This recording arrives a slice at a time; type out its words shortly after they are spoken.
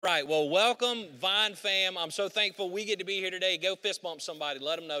right, well, welcome, Vine fam. I'm so thankful we get to be here today. Go fist bump somebody.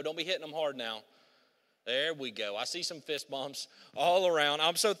 Let them know. Don't be hitting them hard now. There we go. I see some fist bumps all around.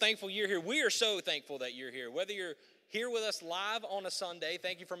 I'm so thankful you're here. We are so thankful that you're here. Whether you're here with us live on a Sunday,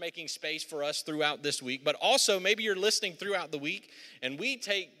 thank you for making space for us throughout this week. But also, maybe you're listening throughout the week, and we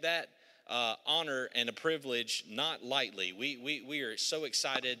take that honor and a privilege not lightly. We are so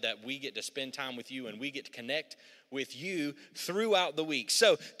excited that we get to spend time with you and we get to connect with you throughout the week.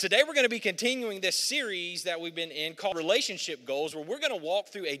 So today we're going to be continuing this series that we've been in called Relationship Goals, where we're going to walk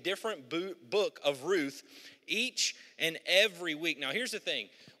through a different book of Ruth each and every week. Now here's the thing.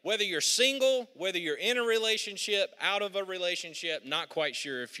 Whether you're single, whether you're in a relationship, out of a relationship, not quite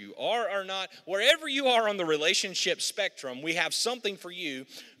sure if you are or not, wherever you are on the relationship spectrum, we have something for you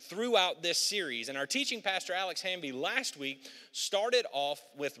throughout this series. And our teaching pastor, Alex Hamby, last week started off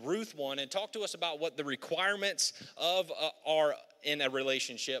with Ruth 1 and talked to us about what the requirements of are in a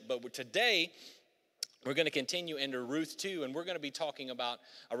relationship. But today, we're going to continue into Ruth 2, and we're going to be talking about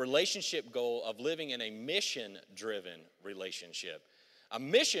a relationship goal of living in a mission-driven relationship. A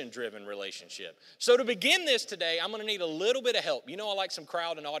mission-driven relationship. So to begin this today, I'm going to need a little bit of help. You know I like some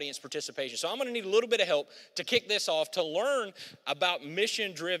crowd and audience participation, so I'm going to need a little bit of help to kick this off, to learn about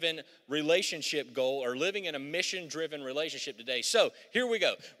mission-driven relationship goal or living in a mission-driven relationship today. So here we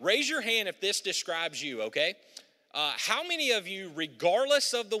go. Raise your hand if this describes you, okay? How many of you,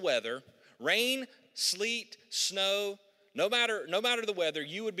 regardless of the weather, rain, sleet, snow, no matter the weather,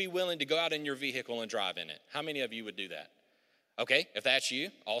 you would be willing to go out in your vehicle and drive in it? How many of you would do that? Okay, if that's you,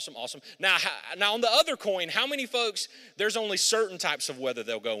 awesome. Now on the other coin, how many folks, there's only certain types of weather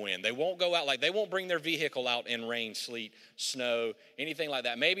they'll go in. They won't go out, they won't bring their vehicle out in rain, sleet, snow, anything like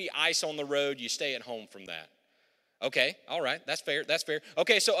that. Maybe ice on the road, you stay at home from that. Okay, all right, that's fair.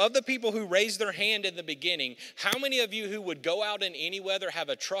 Okay, so of the people who raised their hand in the beginning, how many of you who would go out in any weather have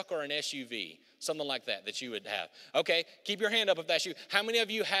a truck or an SUV? Something like that you would have. Okay, keep your hand up if that's you. How many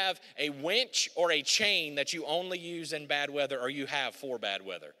of you have a winch or a chain that you only use in bad weather or you have for bad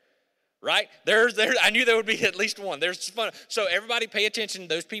weather? Right? I knew there would be at least one. There's fun. So everybody pay attention.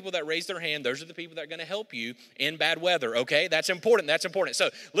 Those people that raise their hand, those are the people that are going to help you in bad weather, okay? That's important. So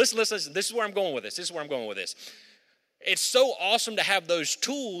listen. This is where I'm going with this. It's so awesome to have those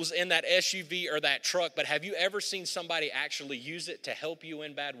tools in that SUV or that truck, but have you ever seen somebody actually use it to help you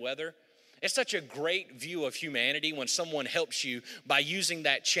in bad weather? It's such a great view of humanity when someone helps you by using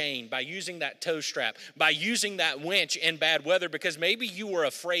that chain, by using that tow strap, by using that winch in bad weather, because maybe you were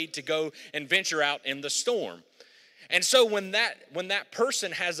afraid to go and venture out in the storm. And so when that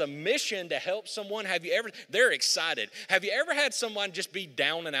person has a mission to help someone, they're excited. Have you ever had someone just be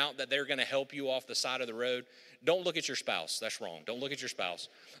down and out that they're going to help you off the side of the road? Don't look at your spouse. That's wrong. Don't look at your spouse.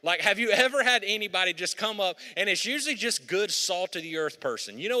 Like, have you ever had anybody just come up, and it's usually just good salt of the earth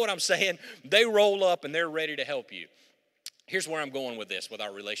person. You know what I'm saying? They roll up and they're ready to help you. Here's where I'm going with this, with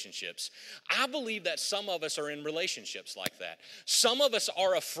our relationships. I believe that some of us are in relationships like that. Some of us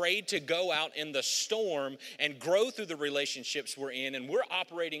are afraid to go out in the storm and grow through the relationships we're in, and we're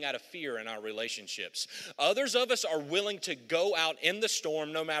operating out of fear in our relationships. Others of us are willing to go out in the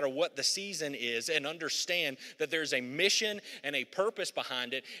storm no matter what the season is and understand that there's a mission and a purpose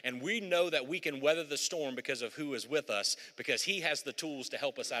behind it, and we know that we can weather the storm because of who is with us, because He has the tools to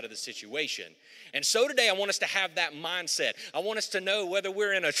help us out of the situation. And so today I want us to have that mindset. I want us to know whether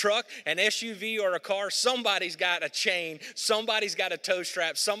we're in a truck, an SUV, or a car, somebody's got a chain, somebody's got a tow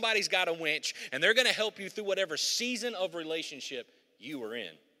strap, somebody's got a winch, and they're going to help you through whatever season of relationship you are in.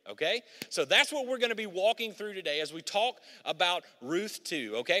 Okay? So that's what we're going to be walking through today as we talk about Ruth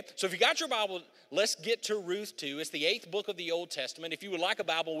 2, okay? So if you got your Bible, let's get to Ruth 2. It's the 8th book of the Old Testament. If you would like a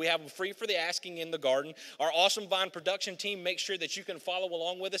Bible, we have them free for the asking in the garden. Our awesome Vine production team makes sure that you can follow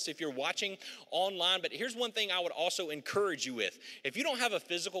along with us if you're watching online. But here's one thing I would also encourage you with. If you don't have a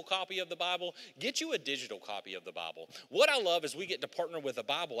physical copy of the Bible, get you a digital copy of the Bible. What I love is we get to partner with a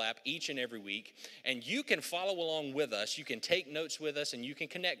Bible app each and every week, and you can follow along with us. You can take notes with us, and you can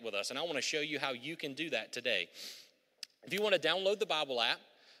connect with us, and I want to show you how you can do that today. If you want to download the Bible app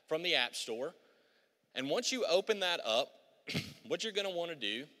from the App Store, and once you open that up, what you're going to want to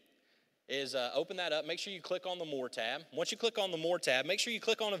do is open that up. Make sure you click on the More tab. Once you click on the More tab, make sure you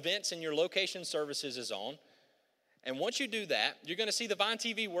click on Events and your Location Services is on. And once you do that, you're going to see the Vine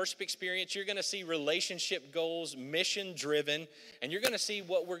TV worship experience. You're going to see relationship goals, mission driven, and you're going to see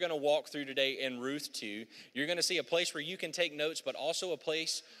what we're going to walk through today in Ruth 2. You're going to see a place where you can take notes, but also a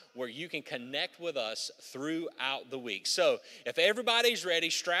place where you can connect with us throughout the week. So if everybody's ready,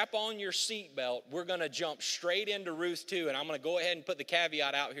 strap on your seatbelt. We're going to jump straight into Ruth 2, and I'm going to go ahead and put the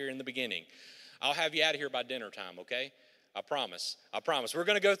caveat out here in the beginning. I'll have you out of here by dinner time, okay? I promise. We're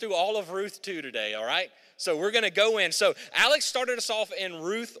going to go through all of Ruth 2 today, all right? So we're going to go in. So Alex started us off in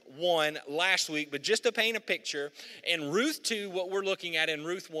Ruth 1 last week, but just to paint a picture, in Ruth 2, what we're looking at in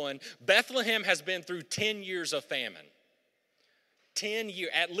Ruth 1, Bethlehem has been through 10 years of famine. 10 years,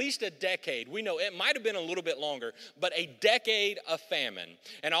 at least a decade. We know it might have been a little bit longer, but a decade of famine.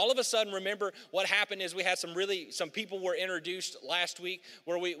 And all of a sudden, remember what happened is we had some people were introduced last week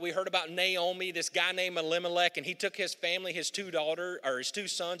where we heard about Naomi, this guy named Elimelech, and he took his family, his two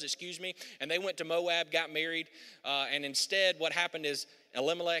sons, and they went to Moab, got married. And instead, what happened is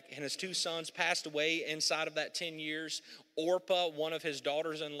Elimelech and his two sons passed away inside of that 10 years. Orpah, one of his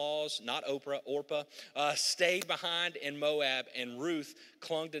daughters-in-laws, not Oprah, Orpah, stayed behind in Moab, and Ruth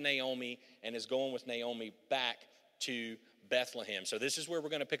clung to Naomi and is going with Naomi back to Bethlehem. So this is where we're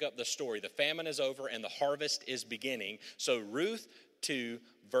going to pick up the story. The famine is over and the harvest is beginning. So Ruth 2,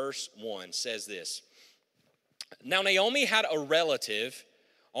 verse 1 says this. Now Naomi had a relative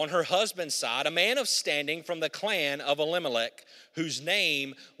on her husband's side, a man of standing from the clan of Elimelech, whose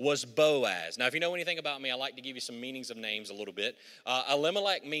name was Boaz. Now, if you know anything about me, I like to give you some meanings of names a little bit.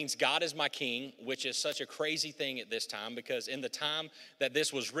 Elimelech means God is my king, which is such a crazy thing at this time, because in the time that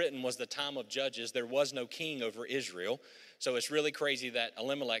this was written was the time of Judges. There was no king over Israel. So it's really crazy that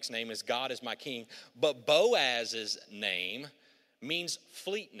Elimelech's name is God is my king. But Boaz's name means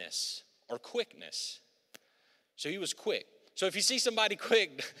fleetness or quickness. So he was quick. So if you see somebody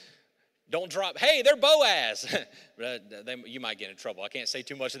quick, don't drop, hey, they're Boaz. You might get in trouble. I can't say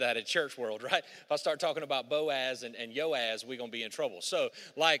too much of that in church world, right? If I start talking about Boaz and Joaz, we're going to be in trouble. So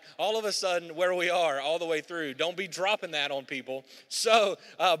like all of a sudden where we are all the way through, don't be dropping that on people. So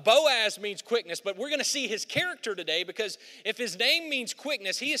Boaz means quickness, but we're going to see his character today, because if his name means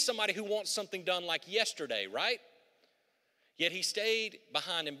quickness, he is somebody who wants something done like yesterday, right? Yet he stayed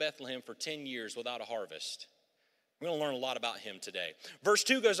behind in Bethlehem for 10 years without a harvest. We're going to learn a lot about him today. Verse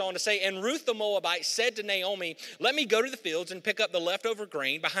 2 goes on to say, and Ruth the Moabite said to Naomi, let me go to the fields and pick up the leftover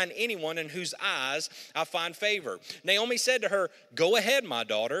grain behind anyone in whose eyes I find favor. Naomi said to her, go ahead, my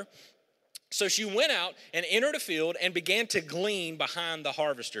daughter. So she went out and entered a field and began to glean behind the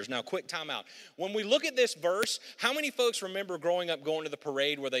harvesters. Now, quick time out. When we look at this verse, how many folks remember growing up going to the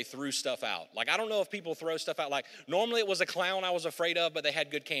parade where they threw stuff out? Like, I don't know if people throw stuff out. Like, normally it was a clown I was afraid of, but they had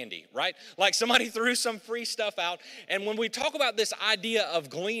good candy, right? Like, somebody threw some free stuff out. And when we talk about this idea of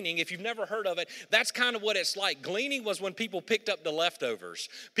gleaning, if you've never heard of it, that's kind of what it's like. Gleaning was when people picked up the leftovers.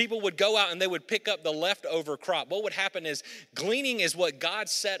 People would go out and they would pick up the leftover crop. What would happen is gleaning is what God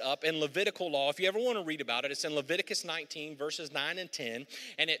set up in Levitical law. If you ever want to read about it, it's in Leviticus 19, verses 9 and 10,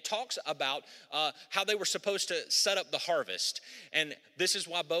 and it talks about how they were supposed to set up the harvest. And this is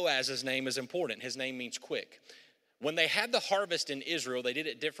why Boaz's name is important. His name means quick. When they had the harvest in Israel, they did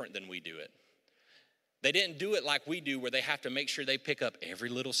it different than we do it. They didn't do it like we do, where they have to make sure they pick up every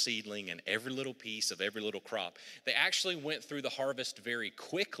little seedling and every little piece of every little crop. They actually went through the harvest very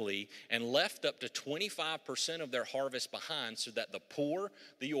quickly and left up to 25% of their harvest behind, so that the poor,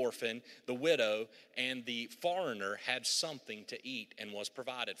 the orphan, the widow, and the foreigner had something to eat and was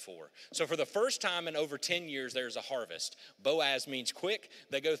provided for. So for the first time in over 10 years, there's a harvest. Boaz means quick.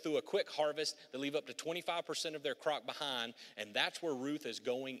 They go through a quick harvest. They leave up to 25% of their crop behind, and that's where Ruth is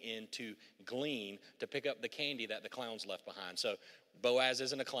going in to glean, to pick up the candy that the clowns left behind. So Boaz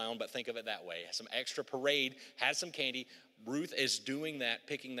isn't a clown, but think of it that way. Some extra parade, has some candy. Ruth is doing that,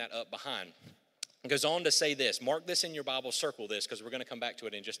 picking that up behind. It goes on to say this. Mark this in your Bible, circle this, because we're going to come back to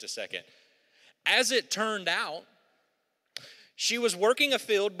it in just a second. As it turned out, she was working a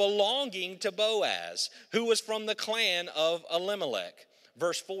field belonging to Boaz, who was from the clan of Elimelech.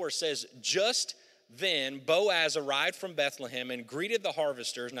 Verse 4 says, just then Boaz arrived from Bethlehem and greeted the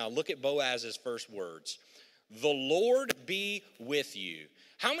harvesters. Now look at Boaz's first words. The Lord be with you.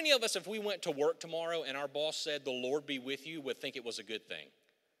 How many of us, if we went to work tomorrow and our boss said, the Lord be with you, would think it was a good thing?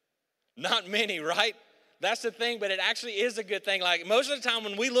 Not many, right? That's the thing, but it actually is a good thing. Like most of the time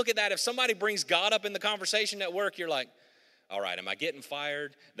when we look at that, if somebody brings God up in the conversation at work, you're like, all right, am I getting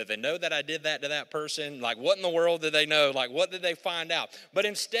fired? Did they know that I did that to that person? Like, what in the world did they know? Like, what did they find out? But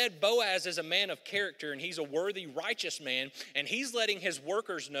instead, Boaz is a man of character, and he's a worthy, righteous man, and he's letting his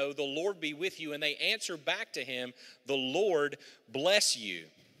workers know, the Lord be with you, and they answer back to him, the Lord bless you.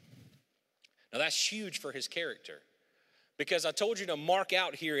 Now, that's huge for his character, because I told you to mark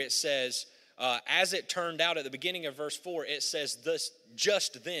out here, it says, as it turned out at the beginning of verse 4, it says this,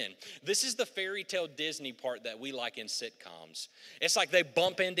 just then. This is the fairy tale Disney part that we like in sitcoms. It's like they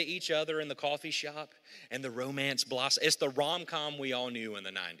bump into each other in the coffee shop and the romance blossoms. It's the rom-com we all knew in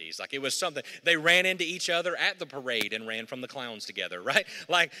the 90s. Like it was something. They ran into each other at the parade and ran from the clowns together, right?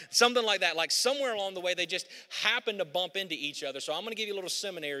 Like something like that. Like somewhere along the way, they just happened to bump into each other. So I'm going to give you a little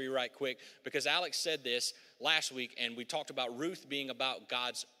seminary right quick because Alex said this last week, and we talked about Ruth being about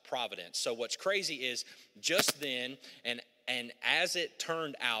God's providence. So what's crazy is just then, and as it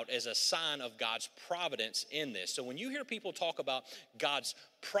turned out, as a sign of God's providence in this. So when you hear people talk about God's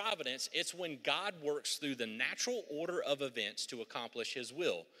providence, it's when God works through the natural order of events to accomplish his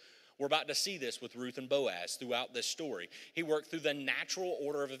will. We're about to see this with Ruth and Boaz throughout this story. He worked through the natural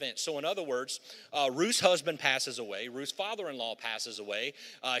order of events. So in other words, Ruth's husband passes away. Ruth's father-in-law passes away.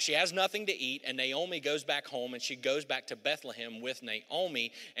 She has nothing to eat, and Naomi goes back home, and she goes back to Bethlehem with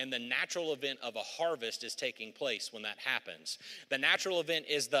Naomi, and the natural event of a harvest is taking place when that happens. The natural event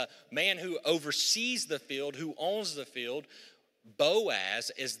is the man who oversees the field, who owns the field. Boaz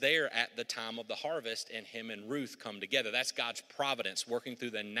is there at the time of the harvest, and him and Ruth come together. That's God's providence working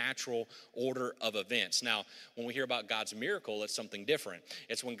through the natural order of events. Now, when we hear about God's miracle, it's something different.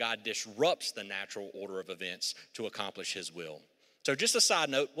 It's when God disrupts the natural order of events to accomplish his will. So just a side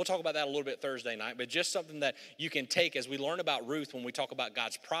note, we'll talk about that a little bit Thursday night, but just something that you can take as we learn about Ruth. When we talk about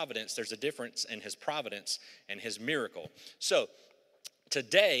God's providence, there's a difference in his providence and his miracle. So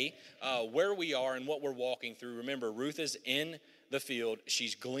today, where we are and what we're walking through, remember, Ruth is in the field,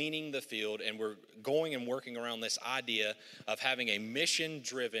 she's gleaning the field, and we're going and working around this idea of having a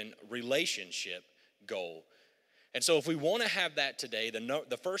mission-driven relationship goal. And so if we want to have that today,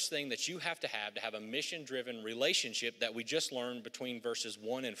 the first thing that you have to have a mission-driven relationship that we just learned between verses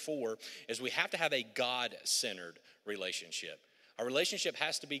 1 and 4 is we have to have a God-centered relationship. Our relationship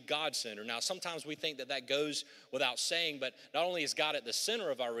has to be God-centered. Now, sometimes we think that goes without saying, but not only is God at the center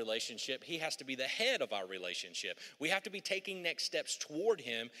of our relationship, he has to be the head of our relationship. We have to be taking next steps toward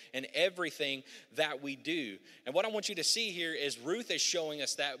him in everything that we do. And what I want you to see here is Ruth is showing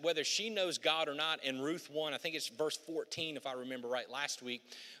us that whether she knows God or not, in Ruth 1, I think it's verse 14, if I remember right last week,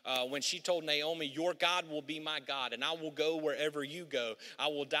 when she told Naomi, your God will be my God, and I will go wherever you go. I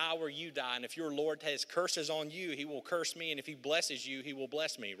will die where you die, and if your Lord has curses on you, he will curse me, and if he blesses you, he will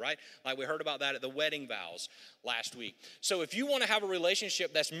bless me, right? Like we heard about that at the wedding vows last week. So if you want to have a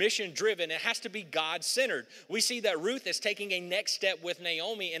relationship that's mission-driven, it has to be God-centered. We see that Ruth is taking a next step with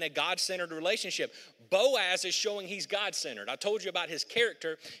Naomi in a God-centered relationship. Boaz is showing he's God-centered. I told you about his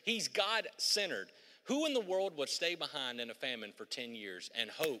character. He's God-centered. Who in the world would stay behind in a famine for 10 years and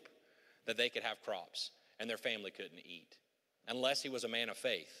hope that they could have crops and their family couldn't eat? Unless he was a man of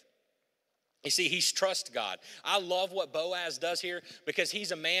faith. You see, he's trust God. I love what Boaz does here because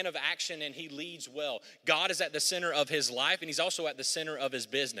he's a man of action and he leads well. God is at the center of his life and he's also at the center of his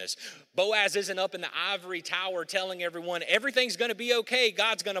business. Boaz isn't up in the ivory tower telling everyone everything's going to be okay,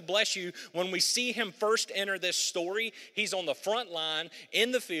 God's going to bless you. When we see him first enter this story, he's on the front line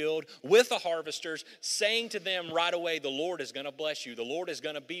in the field with the harvesters saying to them right away, the Lord is going to bless you. The Lord is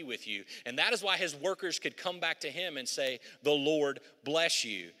going to be with you. And that is why his workers could come back to him and say, the Lord bless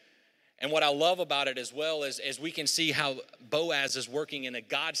you. And what I love about it as well is we can see how Boaz is working in a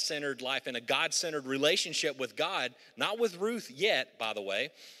God-centered life, in a God-centered relationship with God, not with Ruth yet, by the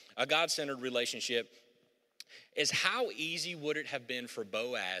way, a God-centered relationship, is how easy would it have been for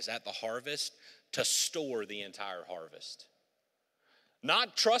Boaz at the harvest to store the entire harvest?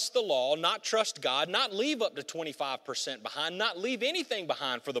 Not trust the law, not trust God, not leave up to 25% behind, not leave anything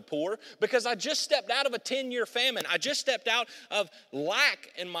behind for the poor, because I just stepped out of a 10-year famine. I just stepped out of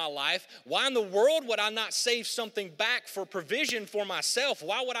lack in my life. Why in the world would I not save something back for provision for myself?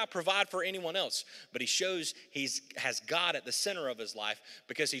 Why would I provide for anyone else? But he shows he has God at the center of his life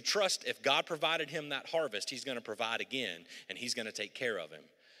because he trusts if God provided him that harvest, he's going to provide again, and he's going to take care of him.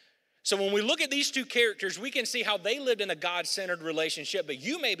 So when we look at these two characters, we can see how they lived in a God-centered relationship. But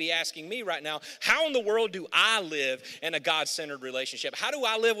you may be asking me right now, how in the world do I live in a God-centered relationship? How do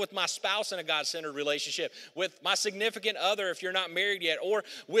I live with my spouse in a God-centered relationship? With my significant other, if you're not married yet, or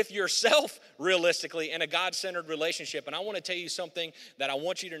with yourself, realistically, in a God-centered relationship? And I want to tell you something that I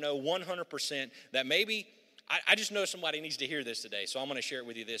want you to know 100% that maybe I just know somebody needs to hear this today, so I'm going to share it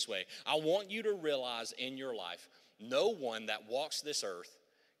with you this way. I want you to realize in your life, no one that walks this earth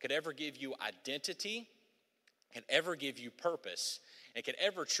could ever give you identity, can ever give you purpose, and can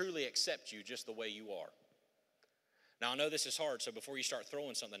ever truly accept you just the way you are. Now, I know this is hard, so before you start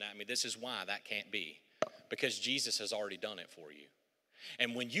throwing something at me, this is why that can't be. Because Jesus has already done it for you.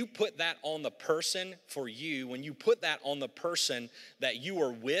 And when you put that on the person for you, when you put that on the person that you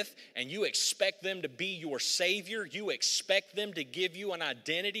are with, and you expect them to be your savior, you expect them to give you an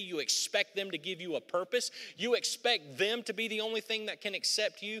identity, you expect them to give you a purpose, you expect them to be the only thing that can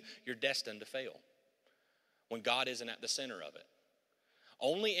accept you, you're destined to fail when God isn't at the center of it.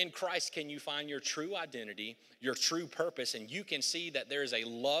 Only in Christ can you find your true identity, your true purpose, and you can see that there is a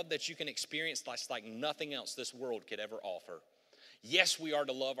love that you can experience that's like nothing else this world could ever offer. Yes, we are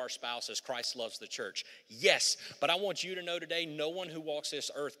to love our spouse as Christ loves the church. Yes, but I want you to know today, no one who walks this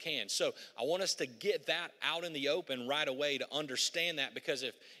earth can. So I want us to get that out in the open right away to understand that, because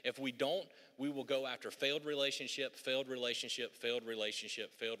if we don't, we will go after failed relationship, failed relationship, failed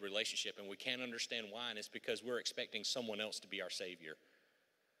relationship, failed relationship, and we can't understand why, and it's because we're expecting someone else to be our savior.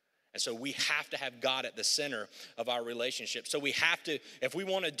 And so we have to have God at the center of our relationship. So we have to, if we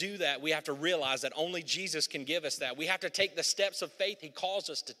want to do that, we have to realize that only Jesus can give us that. We have to take the steps of faith he calls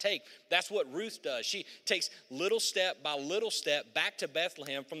us to take. That's what Ruth does. She takes little step by little step back to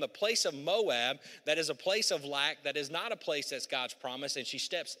Bethlehem from the place of Moab, that is a place of lack, that is not a place that's God's promise, and she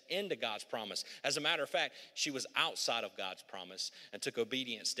steps into God's promise. As a matter of fact, she was outside of God's promise and took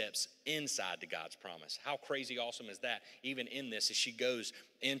obedient steps inside to God's promise. How crazy awesome is that? Even in this, as she goes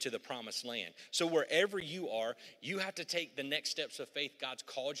into the promised land. So wherever you are, you have to take the next steps of faith God's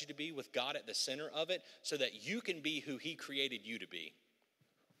called you to be, with God at the center of it, so that you can be who he created you to be.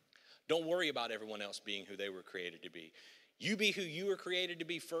 Don't worry about everyone else being who they were created to be. You be who you were created to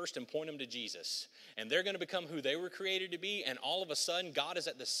be first and point them to Jesus. And they're going to become who they were created to be, and all of a sudden, God is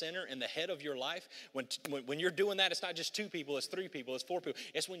at the center and the head of your life. When you're doing that, it's not just 2 people, it's 3 people, it's 4 people.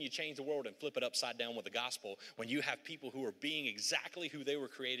 It's when you change the world and flip it upside down with the gospel, when you have people who are being exactly who they were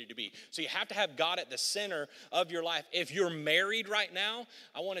created to be. So you have to have God at the center of your life. If you're married right now,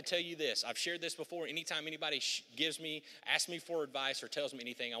 I want to tell you this. I've shared this before. Anytime anybody asks me for advice or tells me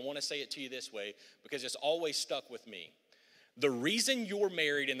anything, I want to say it to you this way, because it's always stuck with me. The reason you're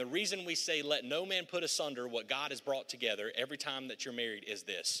married, and the reason we say let no man put asunder what God has brought together every time that you're married, is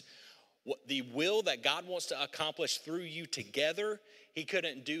this. The will that God wants to accomplish through you together, he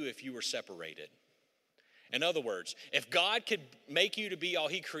couldn't do if you were separated. In other words, if God could make you to be all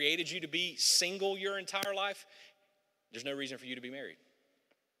he created you to be, single your entire life, there's no reason for you to be married.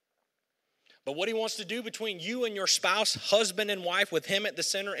 But what he wants to do between you and your spouse, husband and wife, with him at the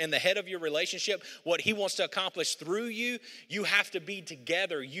center and the head of your relationship, what he wants to accomplish through you, you have to be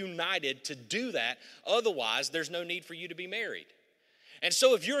together, united to do that. Otherwise, there's no need for you to be married. And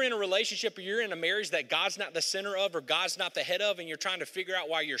so if you're in a relationship or you're in a marriage that God's not the center of, or God's not the head of, and you're trying to figure out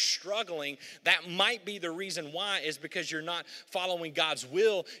why you're struggling, that might be the reason why, is because you're not following God's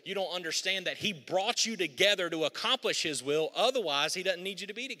will. You don't understand that he brought you together to accomplish his will. Otherwise, he doesn't need you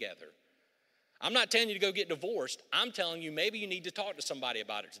to be together. I'm not telling you to go get divorced. I'm telling you, maybe you need to talk to somebody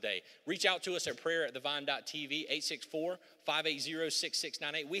about it today. Reach out to us at prayer@thevine.tv,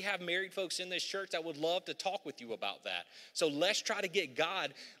 864-580-6698. We have married folks in this church that would love to talk with you about that. So let's try to get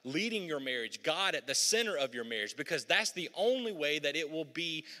God leading your marriage, God at the center of your marriage, because that's the only way that it will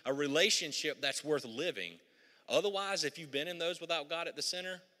be a relationship that's worth living. Otherwise, if you've been in those without God at the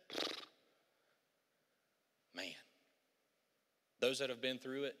center, man, those that have been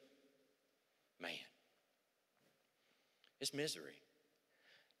through it, man, it's misery.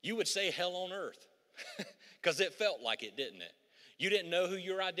 You would say hell on earth, because it felt like it, didn't it? You didn't know who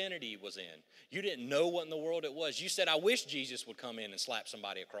your identity was in. You didn't know what in the world it was. You said, I wish Jesus would come in and slap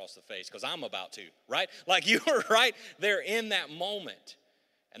somebody across the face, because I'm about to, right? Like you were right there in that moment.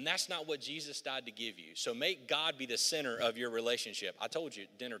 And that's not what Jesus died to give you. So make God be the center of your relationship. I told you,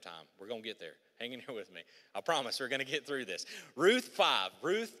 dinner time. We're going to get there. Hang in here with me. I promise we're going to get through this. Ruth 2,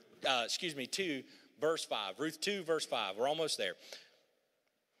 verse 5. Ruth 2, verse 5. We're almost there.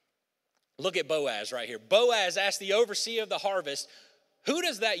 Look at Boaz right here. Boaz asked the overseer of the harvest, who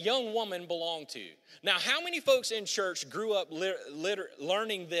does that young woman belong to? Now, how many folks in church grew up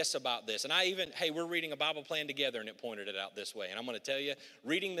learning this about this? And we're reading a Bible plan together, and it pointed it out this way. And I'm going to tell you,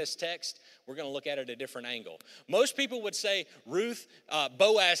 reading this text, we're going to look at it a different angle. Most people would say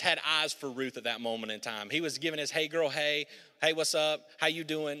Boaz had eyes for Ruth at that moment in time. He was giving his, hey girl, hey, what's up? How you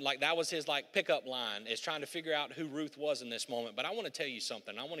doing? Like that was his pickup line, is trying to figure out who Ruth was in this moment. But I want to tell you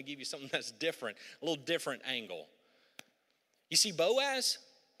something. I want to give you something that's different, a little different angle. You see, Boaz,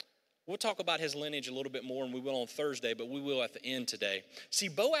 we'll talk about his lineage a little bit more, and we will on Thursday, but we will at the end today. See,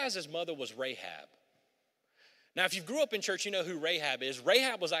 Boaz's mother was Rahab. Now, if you grew up in church, you know who Rahab is.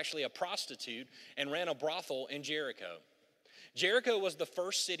 Rahab was actually a prostitute and ran a brothel in Jericho. Jericho was the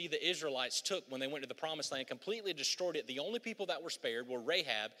first city the Israelites took when they went to the promised land, completely destroyed it. The only people that were spared were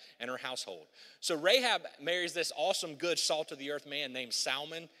Rahab and her household. So Rahab marries this awesome, good, salt of the earth man named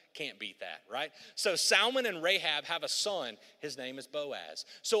Salmon. Can't beat that, right? So Salmon and Rahab have a son. His name is Boaz.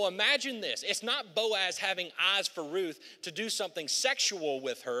 So imagine this. It's not Boaz having eyes for Ruth to do something sexual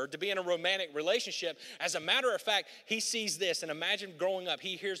with her, to be in a romantic relationship. As a matter of fact, he sees this, and imagine growing up,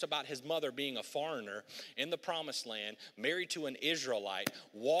 he hears about his mother being a foreigner in the promised land, married to an Israelite,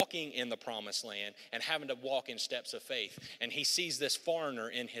 walking in the promised land, and having to walk in steps of faith. And he sees this foreigner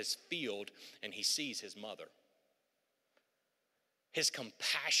in his field, and he sees his mother. His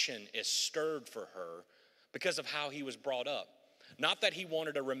compassion is stirred for her because of how he was brought up. Not that he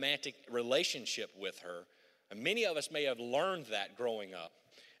wanted a romantic relationship with her. And many of us may have learned that growing up.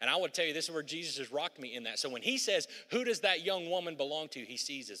 And I would tell you, this is where Jesus has rocked me in that. So when he says, who does that young woman belong to? He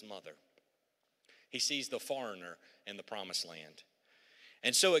sees his mother. He sees the foreigner in the promised land.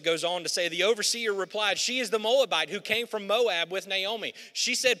 And so it goes on to say, the overseer replied, she is the Moabite who came from Moab with Naomi.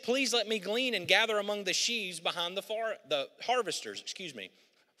 She said, please let me glean and gather among the sheaves behind the harvesters,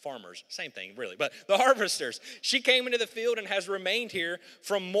 farmers, same thing really, but the harvesters. She came into the field and has remained here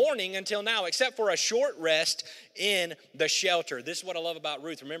from morning until now, except for a short rest in the shelter. This is what I love about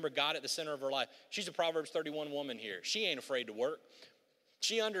Ruth. Remember, God at the center of her life. She's a Proverbs 31 woman here. She ain't afraid to work.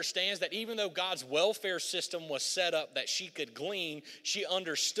 She understands that even though God's welfare system was set up that she could glean, she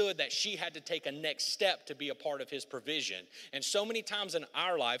understood that she had to take a next step to be a part of his provision. And so many times in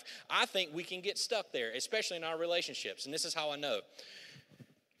our life, I think we can get stuck there, especially in our relationships. And this is how I know.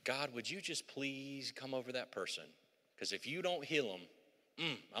 God, would you just please come over that person? Because if you don't heal them,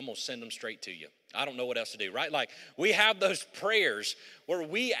 I'm going to send them straight to you. I don't know what else to do, right? Like we have those prayers where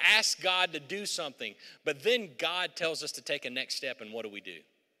we ask God to do something, but then God tells us to take a next step, and what do?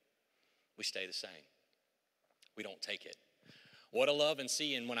 We stay the same. We don't take it. What I love and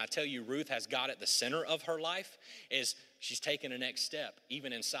see, and when I tell you Ruth has God at the center of her life, is she's taking a next step,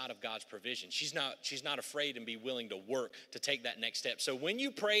 even inside of God's provision. She's not afraid and be willing to work to take that next step. So when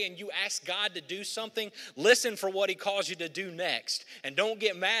you pray and you ask God to do something, listen for what he calls you to do next. And don't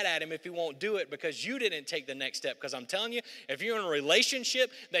get mad at him if he won't do it because you didn't take the next step. Because I'm telling you, if you're in a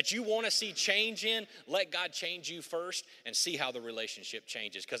relationship that you want to see change in, let God change you first and see how the relationship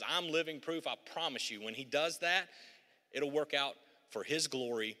changes. Because I'm living proof, I promise you, when he does that, it'll work out for his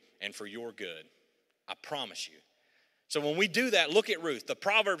glory and for your good. I promise you. So when we do that, look at Ruth, the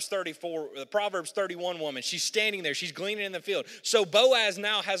Proverbs 31 woman. She's standing there. She's gleaning in the field. So Boaz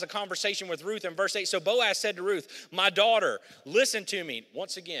now has a conversation with Ruth in verse 8. So Boaz said to Ruth, my daughter, listen to me.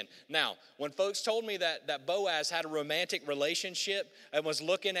 Once again, now, when folks told me that Boaz had a romantic relationship and was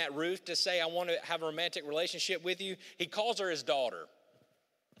looking at Ruth to say, I want to have a romantic relationship with you, he calls her his daughter.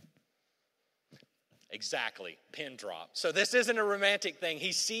 Exactly, pin drop. So this isn't a romantic thing.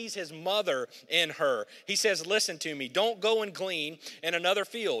 He sees his mother in her. He says, listen to me. Don't go and glean in another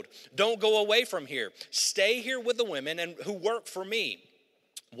field. Don't go away from here. Stay here with the women and who work for me.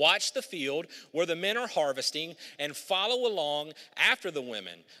 Watch the field where the men are harvesting and follow along after the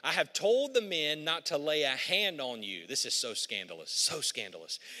women. I have told the men not to lay a hand on you. This is so scandalous, so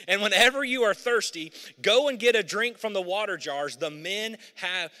scandalous. And whenever you are thirsty, go and get a drink from the water jars the men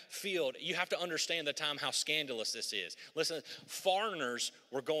have filled. You have to understand the time how scandalous this is. Listen, foreigners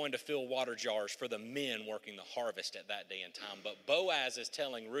were going to fill water jars for the men working the harvest at that day and time. But Boaz is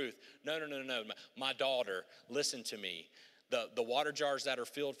telling Ruth, no, my daughter, listen to me. The water jars that are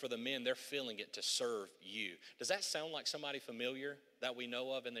filled for the men, they're filling it to serve you. Does that sound like somebody familiar that we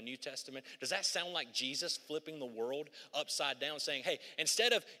know of in the New Testament? Does that sound like Jesus flipping the world upside down, saying, hey,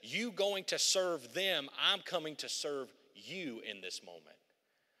 instead of you going to serve them, I'm coming to serve you in this moment?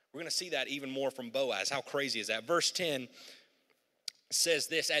 We're going to see that even more from Boaz. How crazy is that? Verse 10 says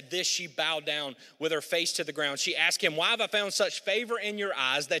this, at this she bowed down with her face to the ground. She asked him, why have I found such favor in your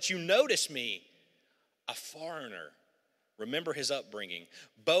eyes that you notice me, a foreigner? Remember his upbringing.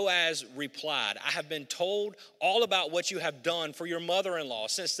 Boaz replied, I have been told all about what you have done for your mother-in-law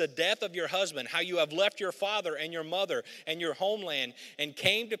since the death of your husband, how you have left your father and your mother and your homeland and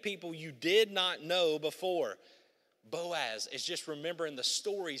came to people you did not know before. Boaz is just remembering the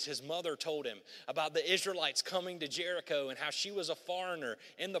stories his mother told him about the Israelites coming to Jericho and how she was a foreigner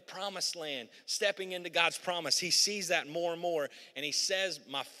in the promised land, stepping into God's promise. He sees that more and more, and he says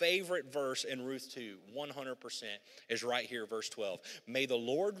my favorite verse in Ruth 2, 100%, is right here, verse 12. May the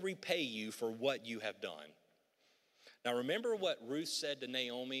Lord repay you for what you have done. Now remember what Ruth said to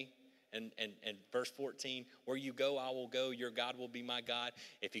Naomi and verse 14, where you go, I will go. Your God will be my God.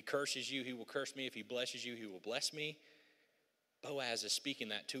 If he curses you, he will curse me. If he blesses you, he will bless me. Boaz is speaking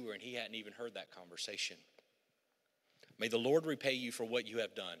that to her, and he hadn't even heard that conversation. May the Lord repay you for what you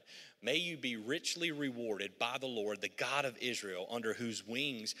have done. May you be richly rewarded by the Lord, the God of Israel, under whose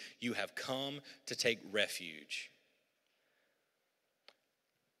wings you have come to take refuge.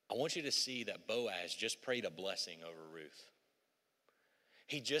 I want you to see that Boaz just prayed a blessing over Ruth.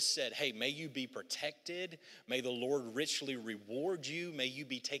 He just said, hey, may you be protected. May the Lord richly reward you. May you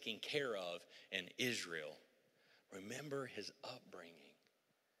be taken care of in Israel. Remember his upbringing.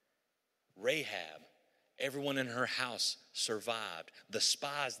 Rahab, everyone in her house survived. The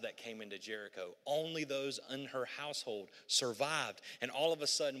spies that came into Jericho, only those in her household survived. And all of a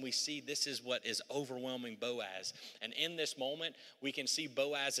sudden we see this is what is overwhelming Boaz. And in this moment, we can see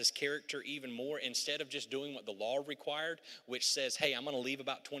Boaz's character even more. Instead of just doing what the law required, which says, hey, I'm going to leave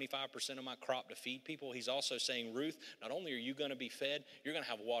about 25% of my crop to feed people. He's also saying, Ruth, not only are you going to be fed, you're going to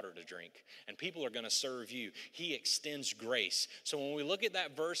have water to drink. And people are going to serve you. He extends grace. So when we look at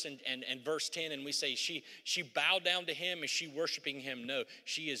that verse and verse 10 and we say she bowed down to him, is she worshiping him? No,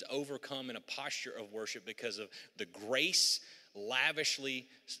 she is overcome in a posture of worship because of the grace lavishly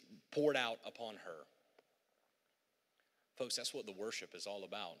poured out upon her. Folks, that's what the worship is all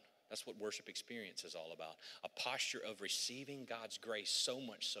about. That's what worship experience is all about. A posture of receiving God's grace so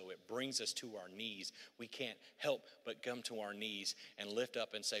much so it brings us to our knees. We can't help but come to our knees and lift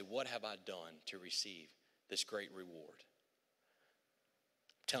up and say, what have I done to receive this great reward?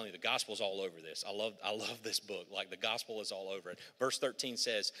 I'm telling you, the gospel is all over this. I love this book. Like, the gospel is all over it. Verse 13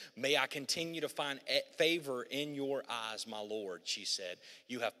 says, may I continue to find favor in your eyes, my Lord, she said.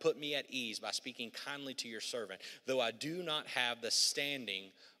 You have put me at ease by speaking kindly to your servant, though I do not have the standing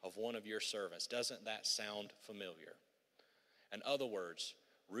of one of your servants. Doesn't that sound familiar? In other words,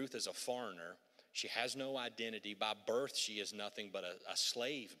 Ruth is a foreigner. She has no identity. By birth, she is nothing but a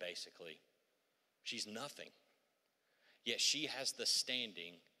slave, basically. She's nothing. Yet she has the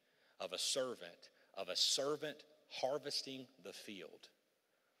standing of a servant harvesting the field.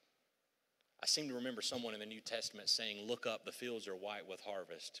 I seem to remember someone in the New Testament saying, look up, the fields are white with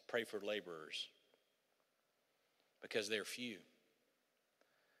harvest. Pray for laborers, because they're few,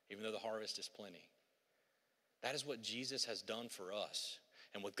 even though the harvest is plenty. That is what Jesus has done for us.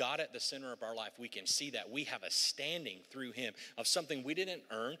 And with God at the center of our life, we can see that we have a standing through him of something we didn't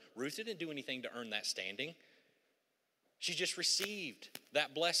earn. Ruth didn't do anything to earn that standing. She just received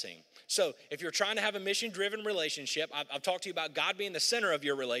that blessing. So if you're trying to have a mission-driven relationship, I've talked to you about God being the center of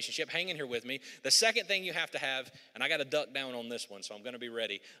your relationship. Hang in here with me. The second thing you have to have, and I got to duck down on this one, so I'm going to be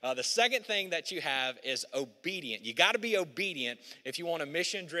ready. The second thing that you have is obedient. You got to be obedient if you want a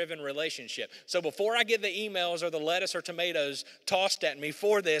mission-driven relationship. So before I get the emails or the lettuce or tomatoes tossed at me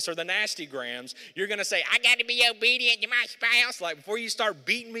for this or the nasty grams, you're going to say, I got to be obedient to my spouse. Like, before you start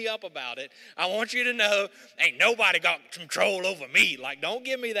beating me up about it, I want you to know, ain't nobody got control over me. Like, don't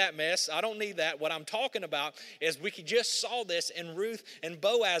give me that mess. I don't need that. What I'm talking about is we just saw this in Ruth and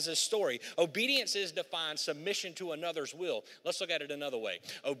Boaz's story. Obedience is defined submission to another's will. Let's look at it another way.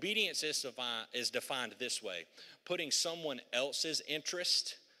 Obedience is defined this way: putting someone else's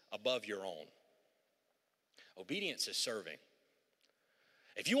interest above your own. Obedience is serving.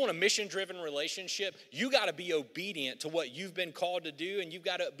 If you want a mission-driven relationship, you got to be obedient to what you've been called to do, and you've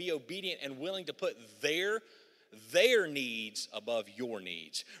got to be obedient and willing to put their needs above your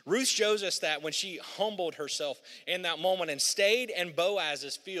needs. Ruth shows us that when she humbled herself in that moment and stayed in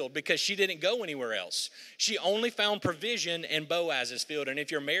Boaz's field because she didn't go anywhere else. She only found provision in Boaz's field. And if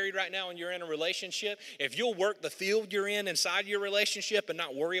you're married right now and you're in a relationship, if you'll work the field you're in inside your relationship and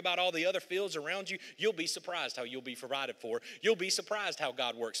not worry about all the other fields around you, you'll be surprised how you'll be provided for. You'll be surprised how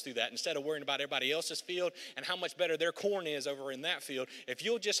God works through that. Instead of worrying about everybody else's field and how much better their corn is over in that field, if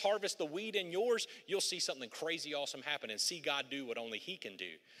you'll just harvest the wheat in yours, you'll see something crazy awesome happen and see God do what only he can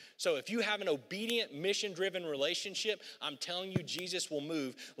do. So if you have an obedient, mission-driven relationship, I'm telling you, Jesus will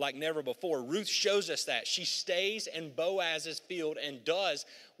move like never before. Ruth shows us that. She stays in Boaz's field and does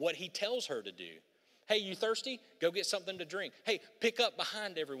what he tells her to do. Hey, you thirsty? Go get something to drink. Hey, pick up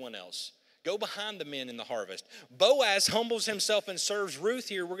behind everyone else. Go behind the men in the harvest. Boaz humbles himself and serves Ruth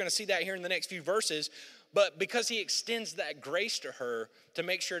here. We're going to see that here in the next few verses. But because he extends that grace to her to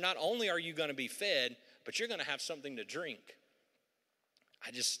make sure not only are you going to be fed, but you're going to have something to drink.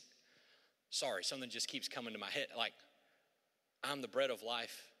 Something just keeps coming to my head. Like, I'm the bread of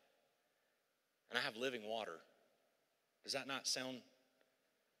life, and I have living water. Does that not sound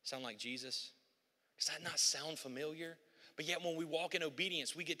like Jesus? Does that not sound familiar? But yet when we walk in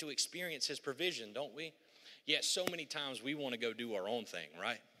obedience, we get to experience his provision, don't we? Yet so many times we want to go do our own thing,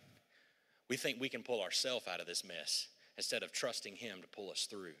 right? We think we can pull ourselves out of this mess instead of trusting him to pull us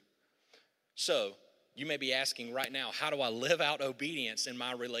through. So, you may be asking right now, how do I live out obedience in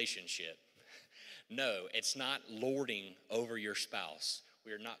my relationship? No, it's not lording over your spouse.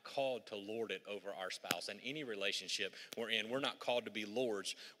 We are not called to lord it over our spouse. In any relationship we're in, we're not called to be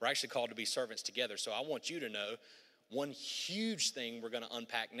lords. We're actually called to be servants together. So I want you to know one huge thing we're going to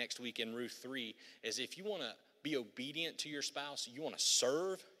unpack next week in Ruth 3 is if you want to be obedient to your spouse, you want to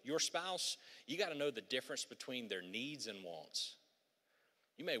serve your spouse, you got to know the difference between their needs and wants.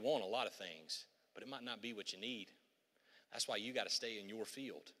 You may want a lot of things, but it might not be what you need. That's why you got to stay in your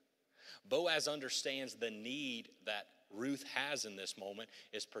field. Boaz understands the need that Ruth has in this moment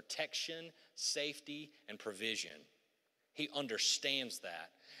is protection, safety, and provision. He understands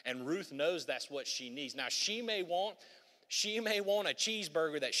that. And Ruth knows that's what she needs. Now, she may want a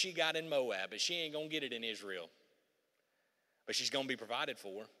cheeseburger that she got in Moab, but she ain't going to get it in Israel. But she's going to be provided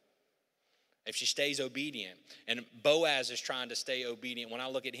for if she stays obedient. And Boaz is trying to stay obedient. When I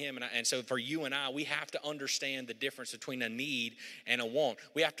look at him, and so for you and I, we have to understand the difference between a need and a want.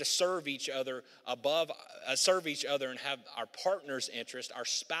 We have to serve each other and have our partner's interest, our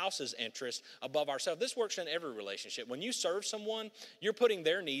spouse's interest above ourselves. This works in every relationship. When you serve someone, you're putting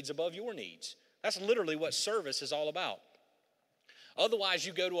their needs above your needs. That's literally what service is all about. Otherwise,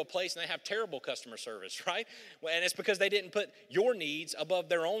 you go to a place and they have terrible customer service, right? And it's because they didn't put your needs above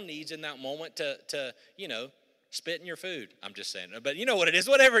their own needs in that moment to spit in your food. I'm just saying. But you know what it is,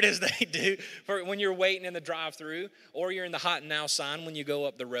 whatever it is they do for when you're waiting in the drive-thru, or you're in the hot and now sign when you go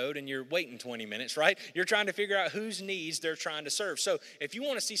up the road and you're waiting 20 minutes, right? You're trying to figure out whose needs they're trying to serve. So if you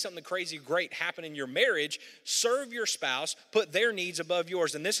want to see something crazy great happen in your marriage, serve your spouse, put their needs above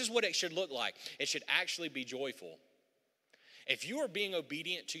yours. And this is what it should look like. It should actually be joyful. If you are being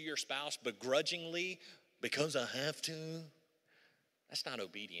obedient to your spouse begrudgingly because I have to, that's not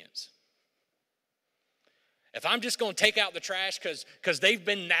obedience. If I'm just going to take out the trash because they've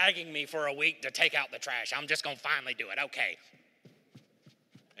been nagging me for a week to take out the trash, I'm just going to finally do it, okay.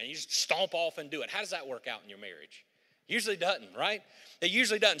 And you just stomp off and do it. How does that work out in your marriage? Usually doesn't, right? It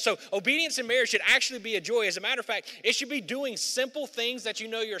usually doesn't. So obedience in marriage should actually be a joy. As a matter of fact, it should be doing simple things that you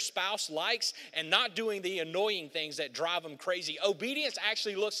know your spouse likes and not doing the annoying things that drive them crazy. Obedience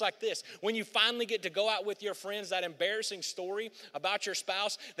actually looks like this. When you finally get to go out with your friends, that embarrassing story about your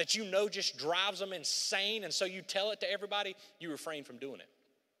spouse that you know just drives them insane, and so you tell it to everybody, you refrain from doing it.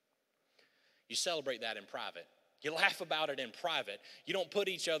 You celebrate that in private. You laugh about it in private. You don't put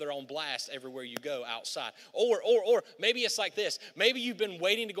each other on blast everywhere you go outside. Or maybe it's like this. Maybe you've been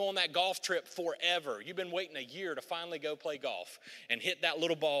waiting to go on that golf trip forever. You've been waiting a year to finally go play golf and hit that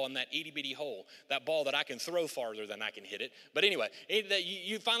little ball in that itty-bitty hole, that ball that I can throw farther than I can hit it. But anyway,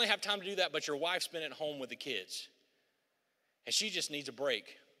 you finally have time to do that, but your wife's been at home with the kids. And she just needs a break.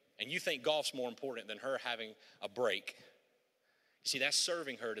 And you think golf's more important than her having a break. You see, that's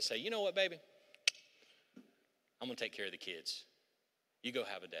serving her to say, you know what, baby? I'm going to take care of the kids. You go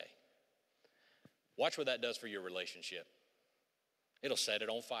have a day. Watch what that does for your relationship. It'll set it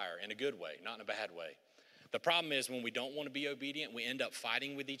on fire in a good way, not in a bad way. The problem is when we don't want to be obedient, we end up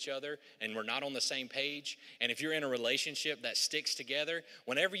fighting with each other and we're not on the same page. And if you're in a relationship that sticks together,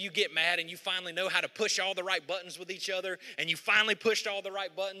 whenever you get mad and you finally know how to push all the right buttons with each other and you finally pushed all the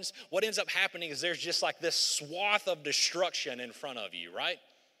right buttons, what ends up happening is there's just like this swath of destruction in front of you, right?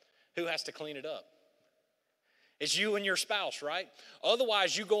 Who has to clean it up? It's you and your spouse, right?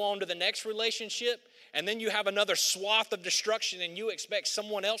 Otherwise, you go on to the next relationship, and then you have another swath of destruction, and you expect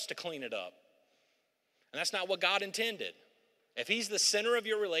someone else to clean it up. And that's not what God intended. If he's the center of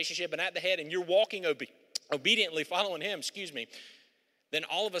your relationship and at the head, and you're walking obediently following him, then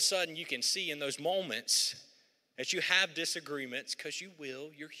all of a sudden you can see in those moments that you have disagreements, because you will,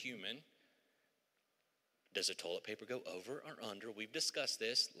 you're human. Does the toilet paper go over or under? We've discussed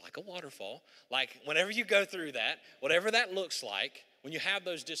this, like a waterfall. Like whenever you go through that, whatever that looks like, when you have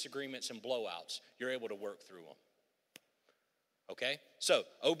those disagreements and blowouts, you're able to work through them. Okay? So,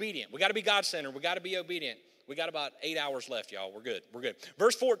 obedient. We got to be God-centered. We got to be obedient. We got about 8 hours left, y'all. We're good. We're good.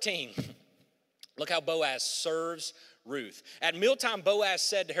 Verse 14. Look how Boaz serves Ruth. At mealtime, Boaz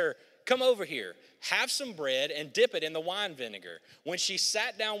said to her, "Come over here, have some bread and dip it in the wine vinegar." When she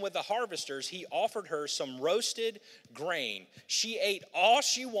sat down with the harvesters, he offered her some roasted grain. She ate all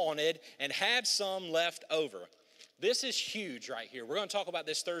she wanted and had some left over. This is huge right here. We're going to talk about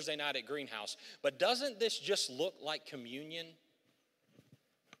this Thursday night at Greenhouse. But doesn't this just look like communion?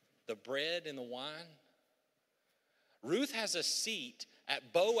 The bread and the wine? Ruth has a seat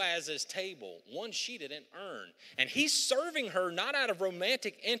at Boaz's table, one she didn't earn. And he's serving her not out of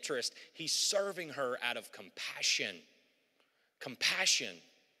romantic interest, he's serving her out of compassion. Compassion.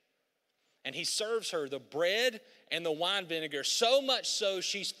 And he serves her the bread and the wine vinegar, so much so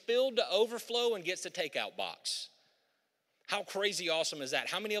she's filled to overflow and gets the takeout box. How crazy awesome is that?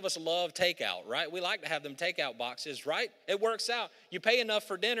 How many of us love takeout, right? We like to have them takeout boxes, right? It works out. You pay enough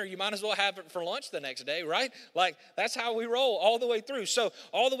for dinner, you might as well have it for lunch the next day, right? Like, that's how we roll all the way through. So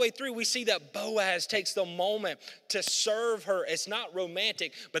all the way through, we see that Boaz takes the moment to serve her. It's not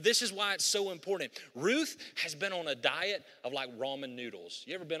romantic, but this is why it's so important. Ruth has been on a diet of like ramen noodles.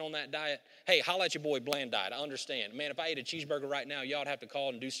 You ever been on that diet? Hey, holla at your boy, Bland Diet. I understand. Man, if I ate a cheeseburger right now, y'all would have to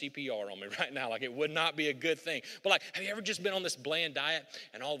call and do CPR on me right now. Like, it would not be a good thing. But like, have you ever just been on this bland diet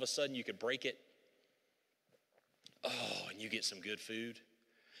and all of a sudden you could break it? Oh, and you get some good food.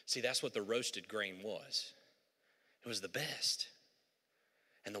 See, that's what the roasted grain was. It was the best.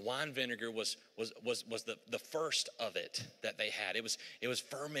 And the wine vinegar was the first of it that they had. It was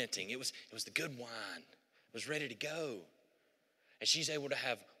fermenting. It was the good wine. It was ready to go. And she's able to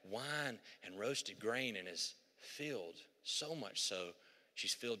have wine and roasted grain in his field, so much so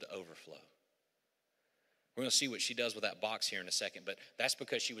she's filled to overflow. We're going to see what she does with that box here in a second, but that's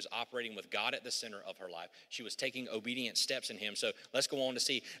because she was operating with God at the center of her life. She was taking obedient steps in him. So let's go on to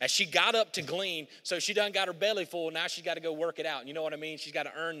see. As she got up to glean, so she done got her belly full, now she's got to go work it out. You know what I mean? She's got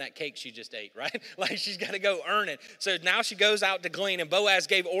to earn that cake she just ate, right? Like, she's got to go earn it. So now she goes out to glean, and Boaz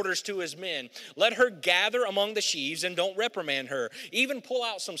gave orders to his men. Let her gather among the sheaves and don't reprimand her. Even pull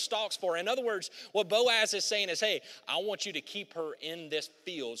out some stalks for her. In other words, what Boaz is saying is, hey, I want you to keep her in this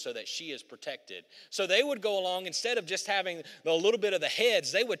field so that she is protected. So they would go along, instead of just having a little bit of the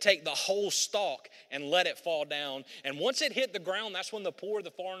heads, they would take the whole stalk and let it fall down. And once it hit the ground, that's when the poor, the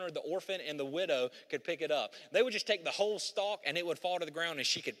foreigner, the orphan, and the widow could pick it up. They would just take the whole stalk and it would fall to the ground and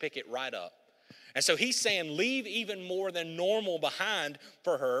she could pick it right up. And so he's saying, leave even more than normal behind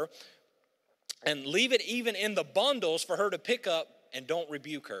for her, and leave it even in the bundles for her to pick up, and don't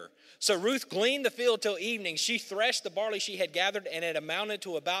rebuke her. So Ruth gleaned the field till evening. She threshed the barley she had gathered, and it amounted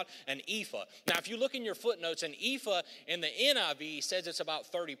to about an ephah. Now, if you look in your footnotes, an ephah in the NIV says it's about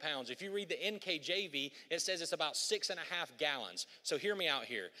 30 pounds. If you read the NKJV, it says it's about 6.5 gallons. So hear me out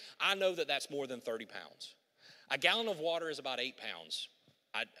here. I know that that's more than 30 pounds. A gallon of water is about 8 pounds.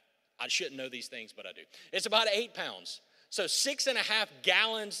 I shouldn't know these things, but I do. It's about 8 pounds. So 6.5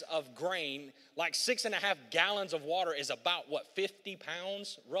 gallons of grain, like 6.5 gallons of water is about, 50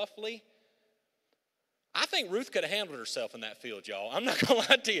 pounds roughly? I think Ruth could have handled herself in that field, y'all. I'm not going to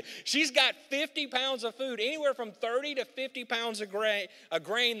lie to you. She's got 50 pounds of food, anywhere from 30 to 50 pounds of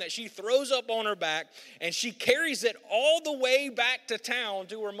grain that she throws up on her back, and she carries it all the way back to town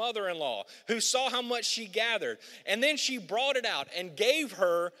to her mother-in-law, who saw how much she gathered. And then she brought it out and gave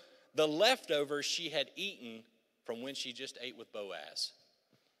her the leftovers she had eaten from when she just ate with Boaz.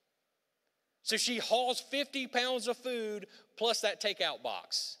 So she hauls 50 pounds of food plus that takeout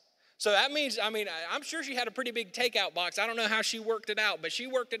box. So that means, I'm sure she had a pretty big takeout box. I don't know how she worked it out, but she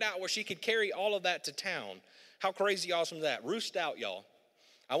worked it out where she could carry all of that to town. How crazy awesome is that? Ruth Stout, y'all.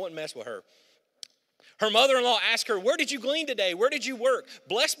 I wouldn't mess with her. Her mother-in-law asked her, where did you glean today? Where did you work?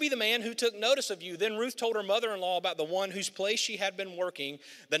 Blessed be the man who took notice of you. Then Ruth told her mother-in-law about the one whose place she had been working.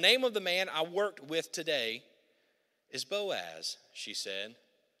 The name of the man I worked with today is Boaz, she said.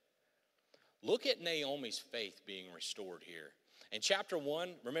 Look at Naomi's faith being restored here. In chapter 1,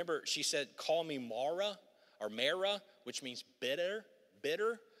 remember she said, call me Mara, or Mara, which means bitter,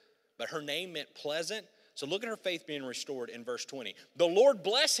 but her name meant pleasant. So look at her faith being restored in verse 20. The Lord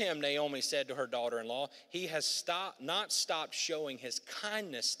bless him, Naomi said to her daughter-in-law. He has not stopped showing his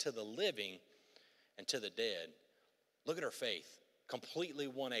kindness to the living and to the dead. Look at her faith. Completely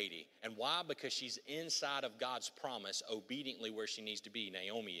 180. And why? Because she's inside of God's promise, obediently where she needs to be.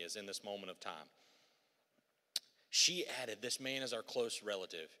 Naomi is in this moment of time. She added, this man is our close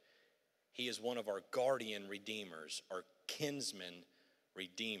relative. He is one of our guardian redeemers, our kinsman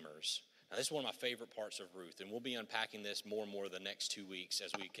redeemers. Now, this is one of my favorite parts of Ruth, and we'll be unpacking this more and more the next 2 weeks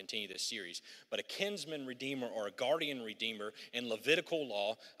as we continue this series. But a kinsman redeemer or a guardian redeemer in Levitical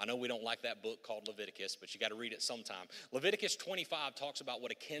law, I know we don't like that book called Leviticus, but you got to read it sometime. Leviticus 25 talks about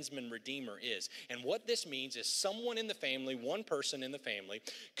what a kinsman redeemer is. And what this means is someone in the family, one person in the family,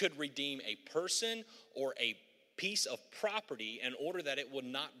 could redeem a person or a piece of property in order that it would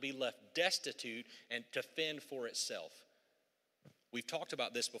not be left destitute and to fend for itself. We've talked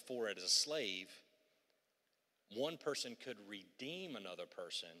about this before. As a slave, one person could redeem another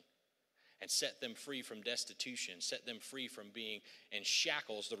person and set them free from destitution, set them free from being in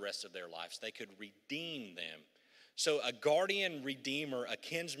shackles the rest of their lives. They could redeem them. So a guardian redeemer, a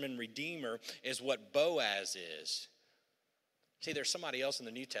kinsman redeemer is what Boaz is. See, there's somebody else in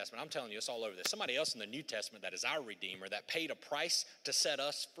the New Testament. I'm telling you, it's all over this. Somebody else in the New Testament that is our redeemer, that paid a price to set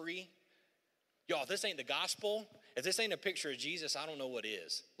us free. Y'all, if this ain't the gospel, If this ain't a picture of Jesus, I don't know what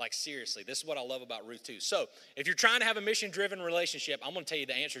is. Like, seriously, this is what I love about Ruth too. So if you're trying to have a mission-driven relationship, I'm going to tell you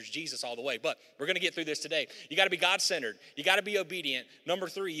the answer is Jesus all the way. But we're going to get through this today. You got to be God-centered. You got to be obedient. Number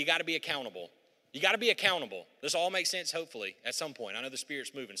 3, you got to be accountable. You got to be accountable. This all makes sense, hopefully, at some point. I know the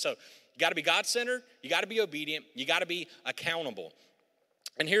Spirit's moving. So you got to be God-centered. You got to be obedient. You got to be accountable.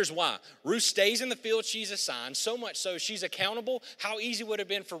 And here's why. Ruth stays in the field she's assigned, so much so she's accountable. How easy would it have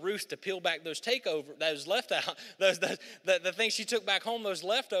been for Ruth to peel back those left out, the things she took back home, those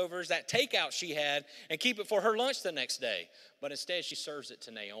leftovers, that takeout she had, and keep it for her lunch the next day. But instead, she serves it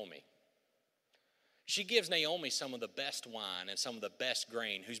to Naomi. She gives Naomi some of the best wine and some of the best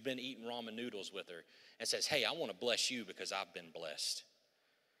grain, who's been eating ramen noodles with her, and says, hey, I want to bless you because I've been blessed.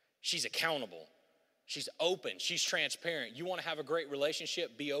 She's accountable. She's open. She's transparent. You want to have a great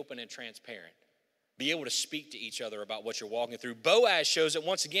relationship? Be open and transparent. Be able to speak to each other about what you're walking through. Boaz shows it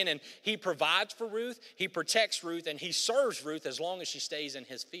once again, and he provides for Ruth, he protects Ruth, and he serves Ruth as long as she stays in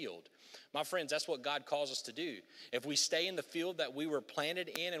his field. My friends, that's what God calls us to do. If we stay in the field that we were planted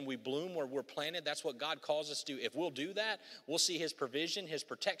in and we bloom where we're planted, that's what God calls us to do. If we'll do that, we'll see his provision, his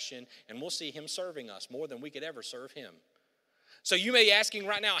protection, and we'll see him serving us more than we could ever serve him. So you may be asking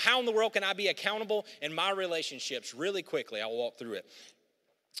right now, how in the world can I be accountable in my relationships? Really quickly, I'll walk through it.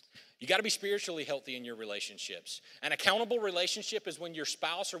 You got to be spiritually healthy in your relationships. An accountable relationship is when your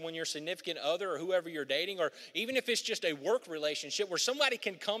spouse or when your significant other or whoever you're dating, or even if it's just a work relationship where somebody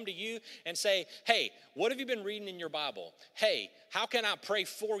can come to you and say, hey, what have you been reading in your Bible? Hey, how can I pray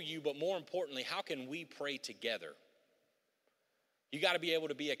for you? But more importantly, how can we pray together? You got to be able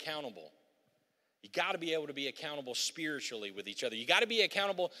to be accountable. You got to be able to be accountable spiritually with each other. You got to be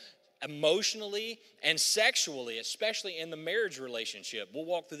accountable emotionally and sexually, especially in the marriage relationship. We'll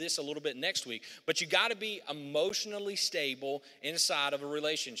walk through this a little bit next week. But you got to be emotionally stable inside of a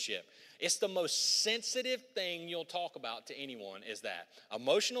relationship. It's the most sensitive thing you'll talk about to anyone is that.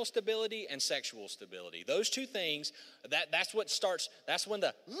 Emotional stability and sexual stability. Those two things, that's what starts, that's when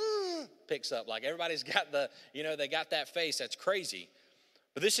the picks up. Like everybody's got they got that face. That's crazy.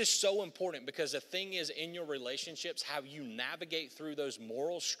 But this is so important because the thing is, in your relationships, how you navigate through those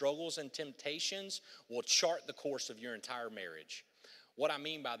moral struggles and temptations will chart the course of your entire marriage. What I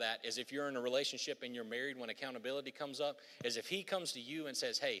mean by that is if you're in a relationship and you're married, when accountability comes up, is if he comes to you and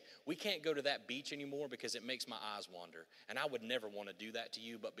says, hey, we can't go to that beach anymore because it makes my eyes wander. And I would never want to do that to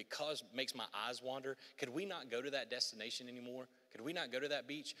you, but because it makes my eyes wander, could we not go to that destination anymore? Could we not go to that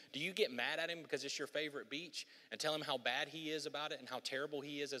beach? Do you get mad at him because it's your favorite beach and tell him how bad he is about it and how terrible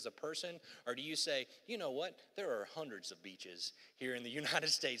he is as a person? Or do you say, you know what? There are hundreds of beaches here in the United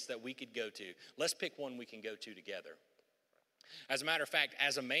States that we could go to. Let's pick one we can go to together. As a matter of fact,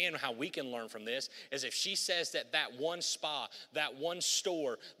 as a man, how we can learn from this is if she says that one spa, that one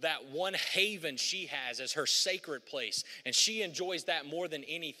store, that one haven she has as her sacred place, and she enjoys that more than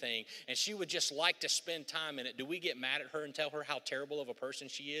anything, and she would just like to spend time in it, do we get mad at her and tell her how terrible of a person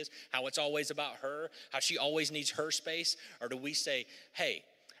she is, how it's always about her, how she always needs her space? Or do we say, hey,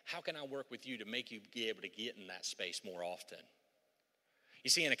 how can I work with you to make you be able to get in that space more often? You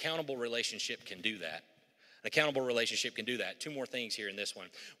see, an accountable relationship can do that. An accountable relationship can do that. Two more things here in this one.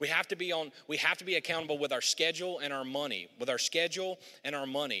 We have to be accountable with our schedule and our money. With our schedule and our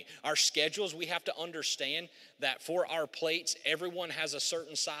money. Our schedules, we have to understand that for our plates, everyone has a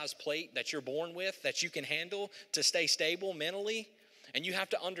certain size plate that you're born with that you can handle to stay stable mentally. And you have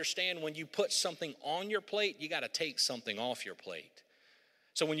to understand when you put something on your plate, you got to take something off your plate.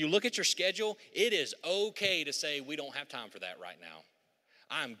 So when you look at your schedule, it is okay to say we don't have time for that right now.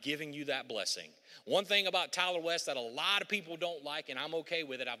 I'm giving you that blessing. One thing about Tyler West that a lot of people don't like, and I'm okay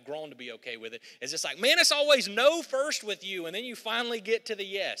with it, I've grown to be okay with it, is it's like, man, it's always no first with you, and then you finally get to the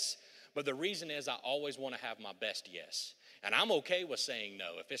yes. But the reason is I always want to have my best yes. And I'm okay with saying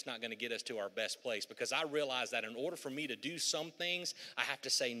no if it's not going to get us to our best place, because I realize that in order for me to do some things, I have to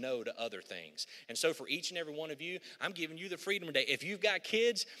say no to other things. And so for each and every one of you, I'm giving you the freedom today. If you've got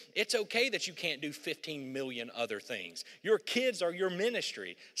kids, it's okay that you can't do 15 million other things. Your kids are your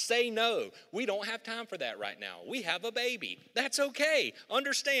ministry. Say no. We don't have time for that right now. We have a baby. That's okay.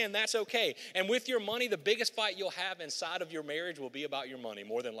 Understand that's okay. And with your money, the biggest fight you'll have inside of your marriage will be about your money,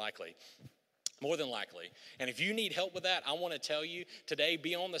 more than likely. More than likely. And if you need help with that, I want to tell you today,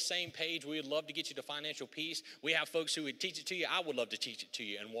 be on the same page. We would love to get you to financial peace. We have folks who would teach it to you. I would love to teach it to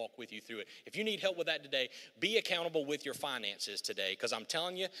you and walk with you through it. If you need help with that today, be accountable with your finances today, because I'm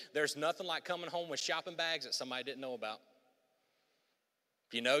telling you, there's nothing like coming home with shopping bags that somebody didn't know about.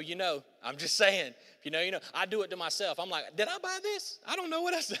 If you know, you know. I'm just saying. If you know, you know. I do it to myself. I'm like, did I buy this? I don't know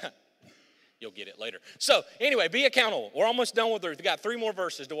what I said. You'll get it later. So anyway, be accountable. We're almost done with Ruth. We got 3 more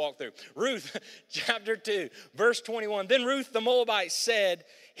verses to walk through. Ruth, chapter 2, verse 21. Then Ruth the Moabite said,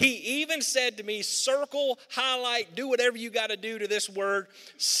 he even said to me, circle, highlight, do whatever you got to do to this word.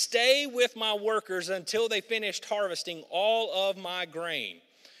 Stay with my workers until they finished harvesting all of my grain.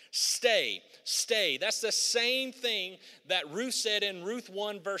 Stay. That's the same thing that Ruth said in Ruth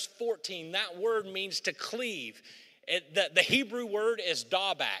 1, verse 14. That word means to cleave. The Hebrew word is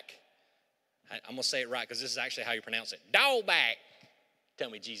dawbak. I'm going to say it right because this is actually how you pronounce it. Dawbak. Tell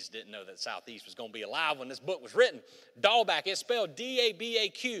me Jesus didn't know that Southeast was going to be alive when this book was written. Dawbak, it's spelled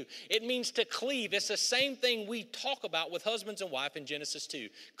D-A-B-A-Q. It means to cleave. It's the same thing we talk about with husbands and wife in Genesis 2.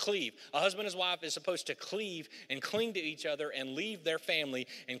 Cleave. A husband and his wife is supposed to cleave and cling to each other and leave their family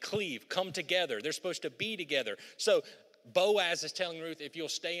and cleave, come together. They're supposed to be together. So Boaz is telling Ruth, if you'll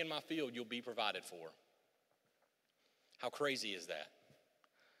stay in my field, you'll be provided for. How crazy is that?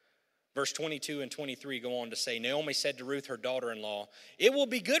 Verse 22 and 23 go on to say, Naomi said to Ruth, her daughter-in-law, it will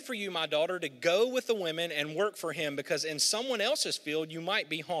be good for you, my daughter, to go with the women and work for him, because in someone else's field you might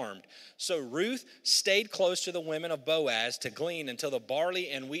be harmed. So Ruth stayed close to the women of Boaz to glean until the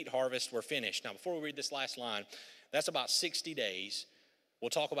barley and wheat harvest were finished. Now, before we read this last line, that's about 60 days. We'll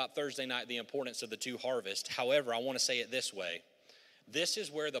talk about Thursday night, the importance of the 2 harvests. However, I want to say it this way. This is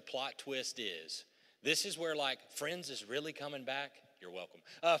where the plot twist is. This is where, like, Friends is really coming back. You're welcome.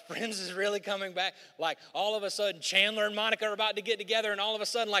 Friends is really coming back. Like, all of a sudden, Chandler and Monica are about to get together, and all of a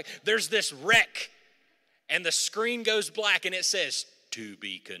sudden, like, there's this wreck, and the screen goes black, and it says, to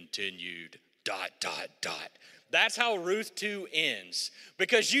be continued, ... That's how Ruth 2 ends.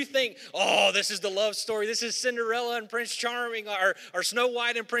 Because you think, oh, this is the love story. This is Cinderella and Prince Charming, or Snow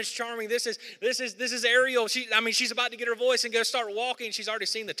White and Prince Charming. This is Ariel. She's about to get her voice and go start walking. She's already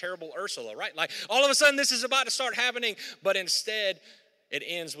seen the terrible Ursula, right? Like, all of a sudden, this is about to start happening. But instead, it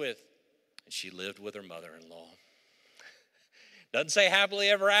ends with, and she lived with her mother-in-law. Doesn't say happily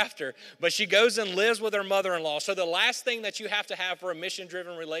ever after, but she goes and lives with her mother-in-law. So the last thing that you have to have for a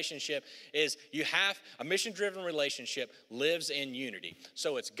mission-driven relationship is a mission-driven relationship lives in unity.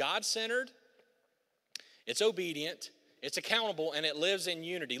 So it's God-centered, it's obedient, it's accountable, and it lives in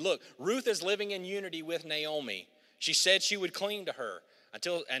unity. Look, Ruth is living in unity with Naomi. She said she would cling to her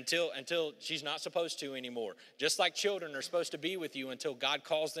until she's not supposed to anymore. Just like children are supposed to be with you until God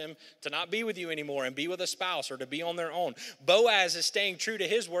calls them to not be with you anymore and be with a spouse or to be on their own. Boaz is staying true to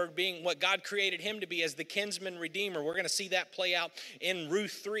his word, being what God created him to be as the kinsman redeemer. We're going to see that play out in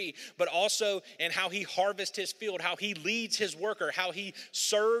Ruth 3, but also in how he harvests his field, how he leads his worker, how he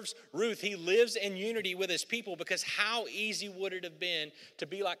serves Ruth. He lives in unity with his people, because how easy would it have been to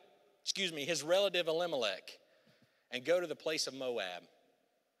be like, his relative Elimelech and go to the place of Moab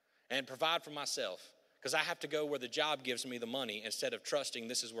and provide for myself, because I have to go where the job gives me the money instead of trusting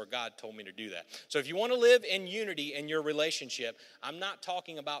this is where God told me to do that. So if you want to live in unity in your relationship, I'm not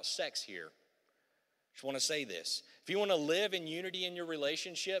talking about sex here. I just want to say this. If you want to live in unity in your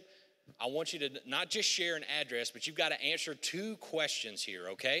relationship, I want you to not just share an address, but you've got to answer 2 questions here,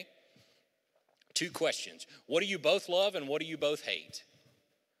 okay? 2 questions. What do you both love and what do you both hate?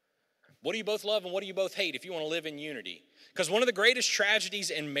 What do you both love and what do you both hate if you want to live in unity? Because one of the greatest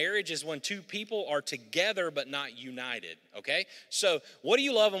tragedies in marriage is when 2 people are together but not united, okay? So what do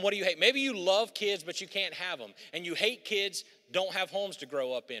you love and what do you hate? Maybe you love kids but you can't have them. And you hate kids, don't have homes to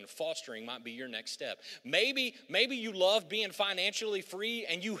grow up in. Fostering might be your next step. Maybe you love being financially free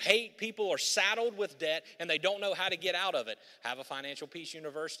and you hate people are saddled with debt and they don't know how to get out of it. Have a Financial Peace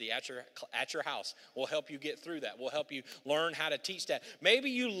University at your house. We'll help you get through that. We'll help you learn how to teach that. Maybe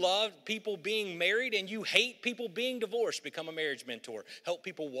you love people being married and you hate people being divorced. Become a marriage mentor. Help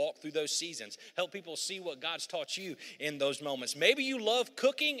people walk through those seasons. Help people see what God's taught you in those moments. Maybe you love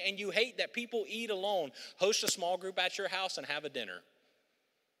cooking and you hate that people eat alone. Host a small group at your house and have a dinner.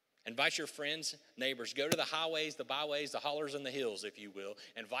 Invite your friends, neighbors. Go to the highways, the byways, the hollers and the hills, if you will.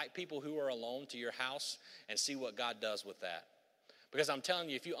 Invite people who are alone to your house and see what God does with that. Because I'm telling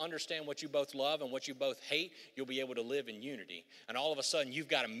you, if you understand what you both love and what you both hate, you'll be able to live in unity. And all of a sudden, you've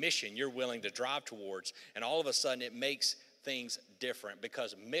got a mission you're willing to drive towards. And all of a sudden, it makes things different.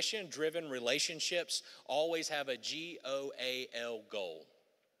 Because mission-driven relationships always have a GOAL goal.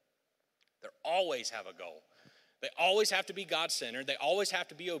 They always have a goal. They always have to be God-centered. They always have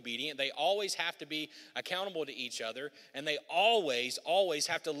to be obedient. They always have to be accountable to each other. And they always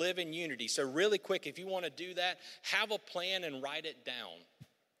have to live in unity. So really quick, if you want to do that, have a plan and write it down.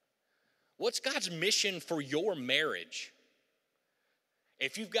 What's God's mission for your marriage?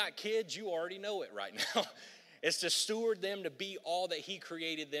 If you've got kids, you already know it right now. It's to steward them to be all that He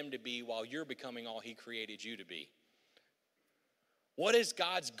created them to be while you're becoming all He created you to be. What is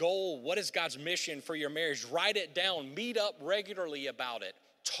God's goal? What is God's mission for your marriage? Write it down. Meet up regularly about it.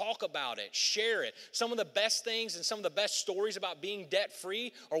 Talk about it. Share it. Some of the best things and some of the best stories about being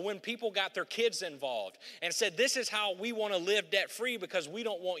debt-free are when people got their kids involved and said, this is how we want to live debt-free because we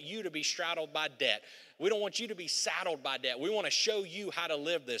don't want you to be straddled by debt. We don't want you to be saddled by debt. We want to show you how to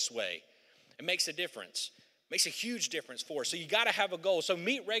live this way. It makes a difference. Makes a huge difference for us. So you got to have a goal. So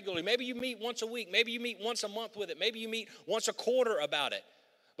meet regularly. Maybe you meet once a week. Maybe you meet once a month with it. Maybe you meet once a quarter about it.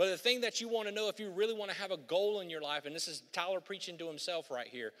 But the thing that you want to know, if you really want to have a goal in your life, and this is Tyler preaching to himself right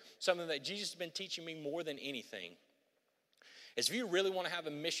here, something that Jesus has been teaching me more than anything, is if you really want to have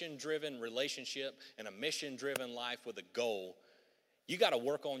a mission-driven relationship and a mission-driven life with a goal, you got to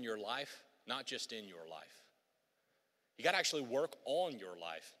work on your life, not just in your life. You got to actually work on your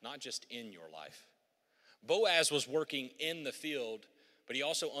life, not just in your life. Boaz was working in the field, but he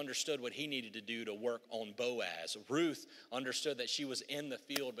also understood what he needed to do to work on Boaz. Ruth understood that she was in the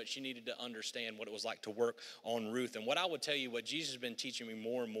field, but she needed to understand what it was like to work on Ruth. And what I would tell you, what Jesus has been teaching me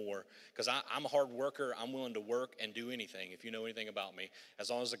more and more, because I'm a hard worker, I'm willing to work and do anything, if you know anything about me. As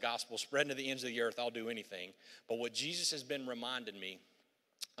long as the gospel spreading to the ends of the earth, I'll do anything. But what Jesus has been reminding me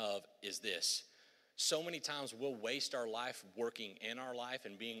of is this. So many times we'll waste our life working in our life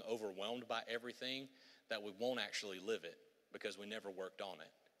and being overwhelmed by everything that we won't actually live it because we never worked on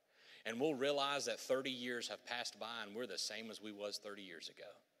it. And we'll realize that 30 years have passed by and we're the same as we was 30 years ago.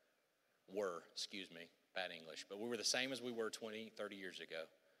 Bad English. But we were the same as we were 20, 30 years ago.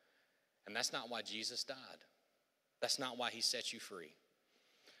 And that's not why Jesus died. That's not why he set you free.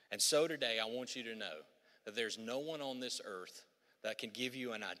 And so today I want you to know that there's no one on this earth that can give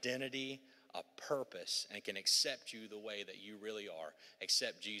you an identity, a purpose, and can accept you the way that you really are,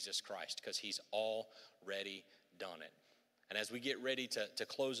 except Jesus Christ, because he's already done it. And as we get ready to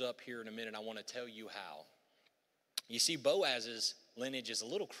close up here in a minute, I want to tell you how. You see, Boaz's lineage is a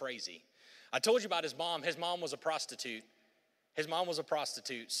little crazy. I told you about his mom. His mom was a prostitute.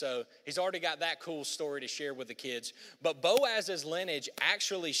 So he's already got that cool story to share with the kids. But Boaz's lineage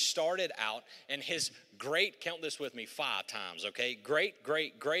actually started out, and his count this with me 5 times, okay? Great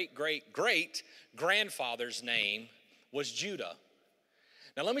grandfather's name was Judah.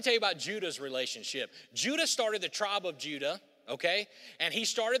 Now let me tell you about Judah's relationship. Judah started the tribe of Judah, okay? And he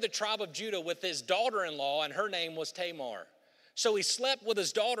started the tribe of Judah with his daughter-in-law, and her name was Tamar. So he slept with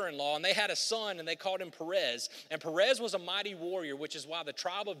his daughter-in-law, and they had a son, and they called him Perez. And Perez was a mighty warrior, which is why the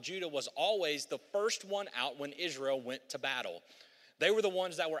tribe of Judah was always the first one out when Israel went to battle. They were the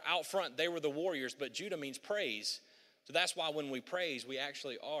ones that were out front. They were the warriors, but Judah means praise. So that's why when we praise, we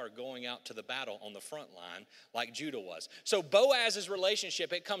actually are going out to the battle on the front line like Judah was. So Boaz's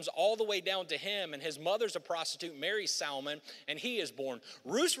relationship, it comes all the way down to him, and his mother's a prostitute, marries Salmon, and he is born.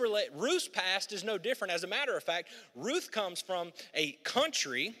 Ruth's past is no different. As a matter of fact, Ruth comes from a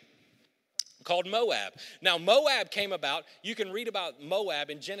country called Moab. Now, Moab came about. You can read about Moab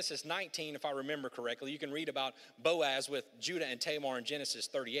in Genesis 19, if I remember correctly. You can read about Boaz with Judah and Tamar in Genesis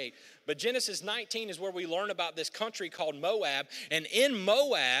 38. But Genesis 19 is where we learn about this country called Moab. And in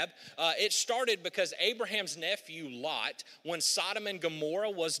Moab, it started because Abraham's nephew Lot, when Sodom and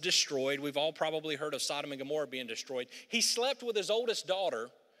Gomorrah was destroyed, we've all probably heard of Sodom and Gomorrah being destroyed, he slept with his oldest daughter,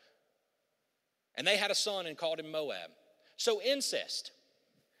 and they had a son and called him Moab. So incest.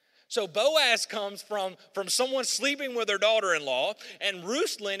 So Boaz comes from someone sleeping with their daughter-in-law, and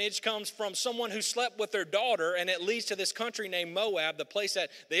Ruth's lineage comes from someone who slept with their daughter, and it leads to this country named Moab, the place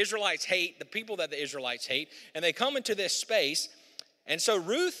that the Israelites hate, the people that the Israelites hate, and they come into this space. And so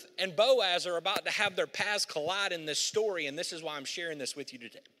Ruth and Boaz are about to have their paths collide in this story, and this is why I'm sharing this with you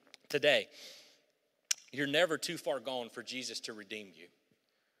today. You're never too far gone for Jesus to redeem you.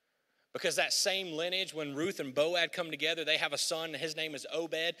 Because that same lineage, when Ruth and Boaz come together, they have a son, his name is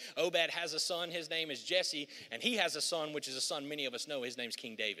Obed. Obed has a son, his name is Jesse, and he has a son, which is a son many of us know, his name's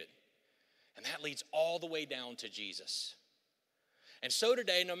King David. And that leads all the way down to Jesus. And so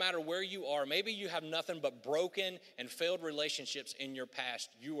today, no matter where you are, maybe you have nothing but broken and failed relationships in your past,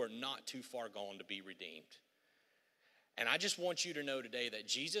 you are not too far gone to be redeemed. And I just want you to know today that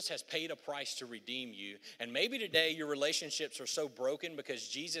Jesus has paid a price to redeem you. And maybe today your relationships are so broken because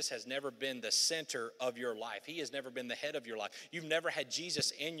Jesus has never been the center of your life. He has never been the head of your life. You've never had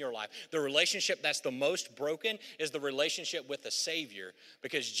Jesus in your life. The relationship that's the most broken is the relationship with the Savior,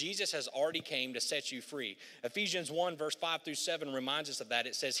 because Jesus has already came to set you free. Ephesians 1 verse 5 through 7 reminds us of that.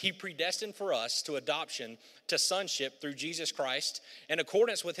 It says, He predestined for us to adoption to sonship through Jesus Christ in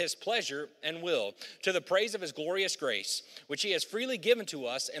accordance with His pleasure and will, to the praise of His glorious grace, grace, which he has freely given to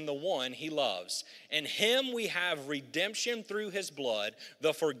us in the one he loves. In him we have redemption through his blood,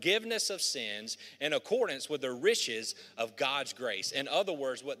 the forgiveness of sins, in accordance with the riches of God's grace. In other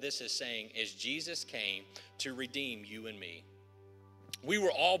words, what this is saying is Jesus came to redeem you and me. We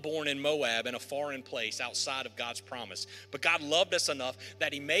were all born in Moab, in a foreign place outside of God's promise. But God loved us enough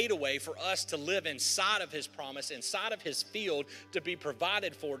that he made a way for us to live inside of his promise, inside of his field, to be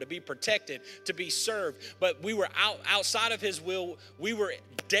provided for, to be protected, to be served. But we were outside of his will. We were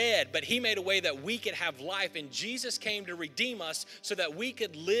dead, but he made a way that we could have life. And Jesus came to redeem us so that we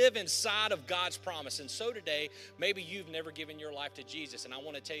could live inside of God's promise. And so today, maybe you've never given your life to Jesus. And I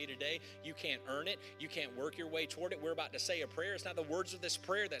want to tell you today, you can't earn it. You can't work your way toward it. We're about to say a prayer. It's not the words of this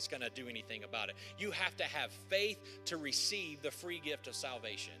prayer that's going to do anything about it. You have to have faith to receive the free gift of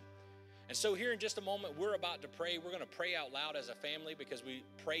salvation. And so here in just a moment, we're about to pray. We're going to pray out loud as a family because we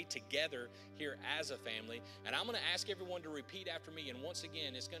pray together here as a family. And I'm going to ask everyone to repeat after me. And once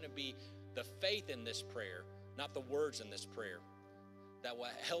again, it's going to be the faith in this prayer, not the words in this prayer, that will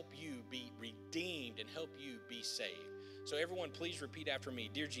help you be redeemed and help you be saved. So everyone, please repeat after me.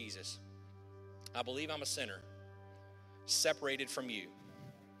 Dear Jesus, I believe I'm a sinner, separated from you.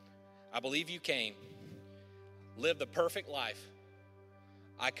 I believe you came, lived the perfect life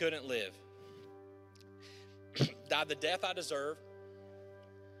I couldn't live, died the death I deserve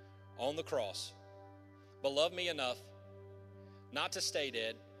on the cross, but loved me enough not to stay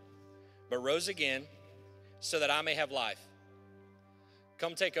dead, but rose again so that I may have life.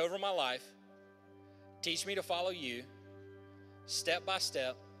 Come take over my life. Teach me to follow you step by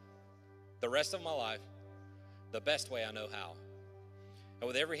step the rest of my life the best way I know how. And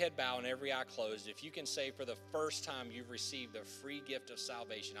with every head bowed and every eye closed, if you can say for the first time you've received the free gift of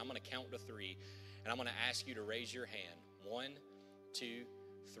salvation, I'm going to count to 3, and I'm going to ask you to raise your hand. 1, 2,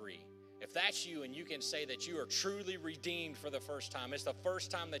 3. If that's you and you can say that you are truly redeemed for the first time, it's the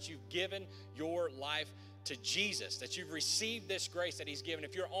first time that you've given your life to Jesus, that you've received this grace that he's given.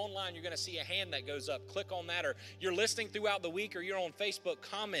 If you're online, you're going to see a hand that goes up. Click on that, or you're listening throughout the week, or you're on Facebook,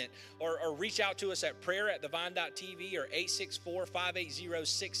 comment, or reach out to us at prayer@thevine.tv or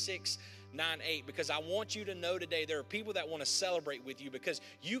 864-580-6698, because I want you to know today there are people that want to celebrate with you, because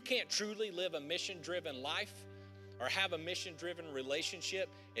you can't truly live a mission-driven life or have a mission-driven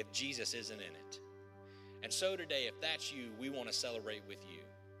relationship if Jesus isn't in it. And so today, if that's you, we want to celebrate with you.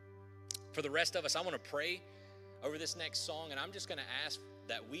 For the rest of us, I want to pray over this next song, and I'm just going to ask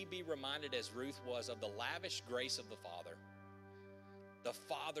that we be reminded, as Ruth was, of the lavish grace of the Father, the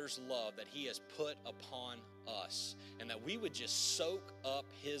Father's love that he has put upon us, and that we would just soak up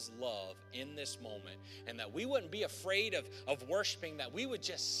his love in this moment, and that we wouldn't be afraid of worshiping, that we would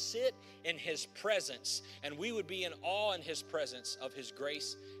just sit in his presence, and we would be in awe in his presence of his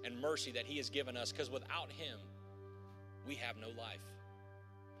grace and mercy that he has given us, because without him, we have no life.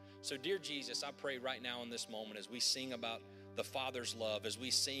 So dear Jesus, I pray right now in this moment as we sing about the Father's love, as we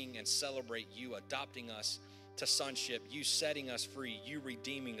sing and celebrate you adopting us to sonship, you setting us free, you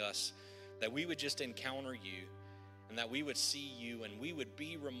redeeming us, that we would just encounter you, and that we would see you, and we would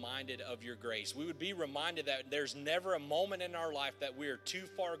be reminded of your grace. We would be reminded that there's never a moment in our life that we're too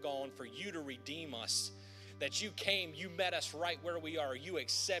far gone for you to redeem us, that you came, you met us right where we are, you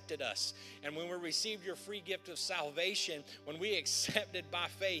accepted us. And when we received your free gift of salvation, when we accepted by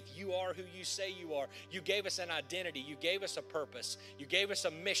faith, you are who you say you are. You gave us an identity, you gave us a purpose, you gave us a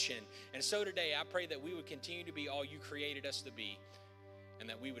mission. And so today, I pray that we would continue to be all you created us to be, and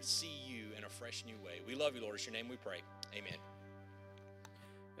that we would see you in a fresh new way. We love you, Lord. It's your name we pray. Amen.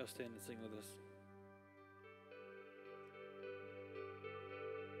 Y'all stand and sing with us.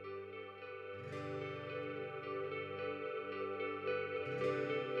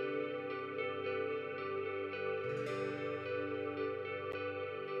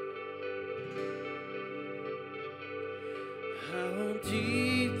 How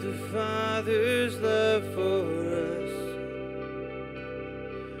deep the Father's love for us,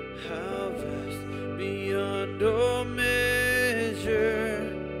 how vast beyond all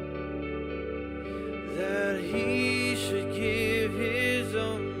measure, that he should give his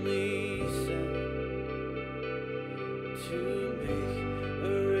only Son to make a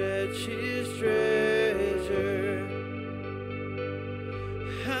wretch his treasure.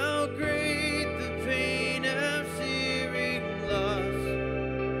 How great the pain of searing loss,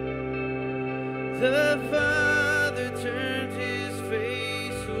 the Father turned his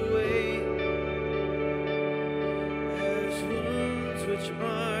face away, as wounds which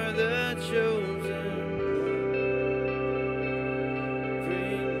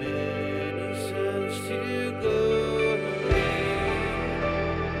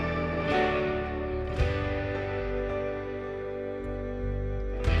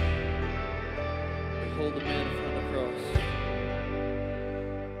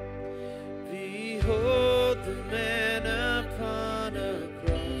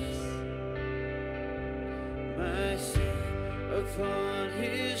upon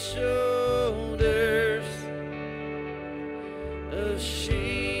his shoulders.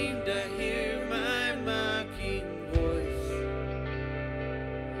 Ashamed, I hear my mocking voice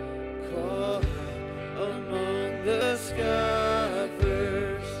call out among the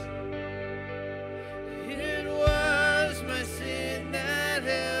scoffers. It was my sin that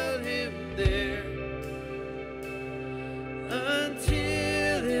held him there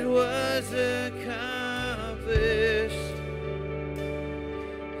until it was accomplished.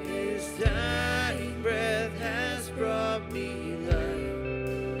 His dying breath has brought me life.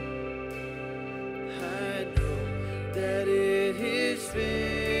 I know that it is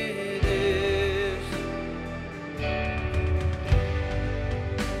finished.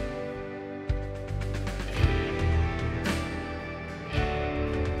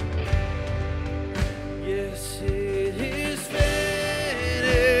 Yes, it is finished.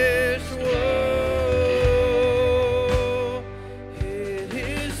 Whoa, it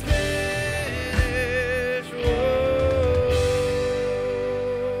is finished. Whoa.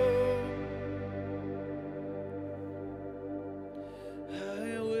 I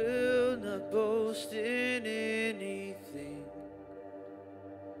will not boast in anything.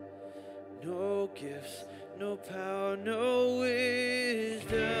 No gifts, no power, no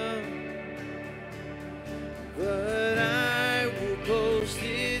wisdom. But I will boast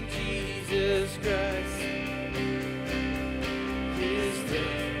in Jesus Christ, his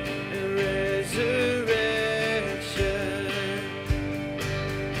death and resurrection.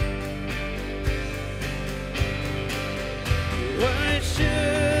 Why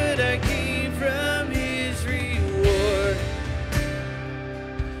should I gain from his reward?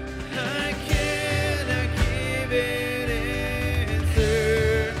 I cannot give an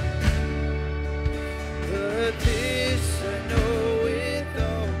answer. But this I know with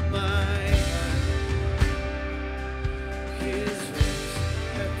all my heart. His wounds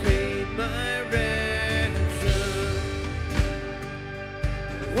have paid my ransom.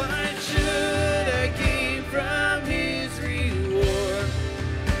 Why should I gain from his reward?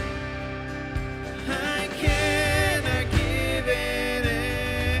 I cannot give an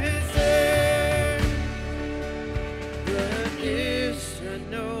answer. But this I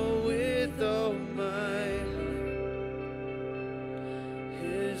know with all my heart.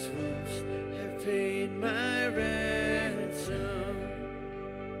 His wounds have paid my ransom.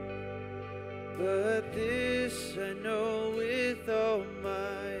 But this I know with all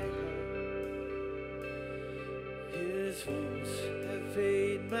my heart. His wounds have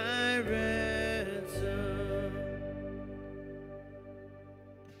paid my ransom.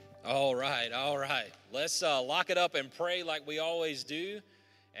 All right, all right. Let's lock it up and pray like we always do.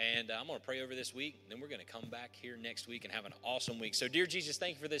 And I'm going to pray over this week. Then we're going to come back here next week and have an awesome week. So, dear Jesus,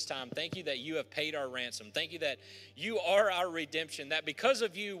 thank you for this time. Thank you that you have paid our ransom. Thank you that you are our redemption. That because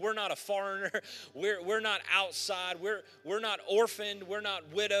of you, we're not a foreigner. We're not outside. We're not orphaned. We're not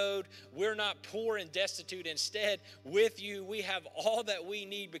widowed. We're not poor and destitute. Instead, with you, we have all that we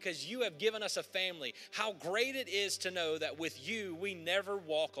need because you have given us a family. How great it is to know that with you, we never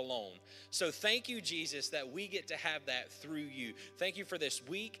walk alone. So, thank you, Jesus, that we get to have that through you. Thank you for this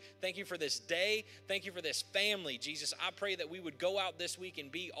week. Thank you for this day. Thank you for this family, Jesus. I pray that we would go out this week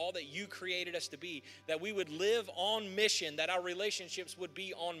and be all that you created us to be, that we would live on mission, that our relationships would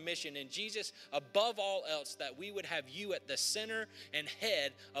be on mission. And Jesus, above all else, that we would have you at the center and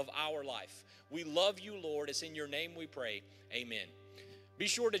head of our life. We love you, Lord. It's in your name we pray. Amen. Be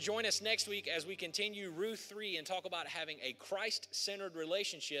sure to join us next week as we continue Ruth 3 and talk about having a Christ-centered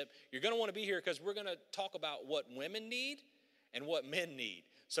relationship. You're going to want to be here because we're going to talk about what women need and what men need.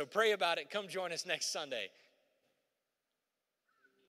 So pray about it. Come join us next Sunday.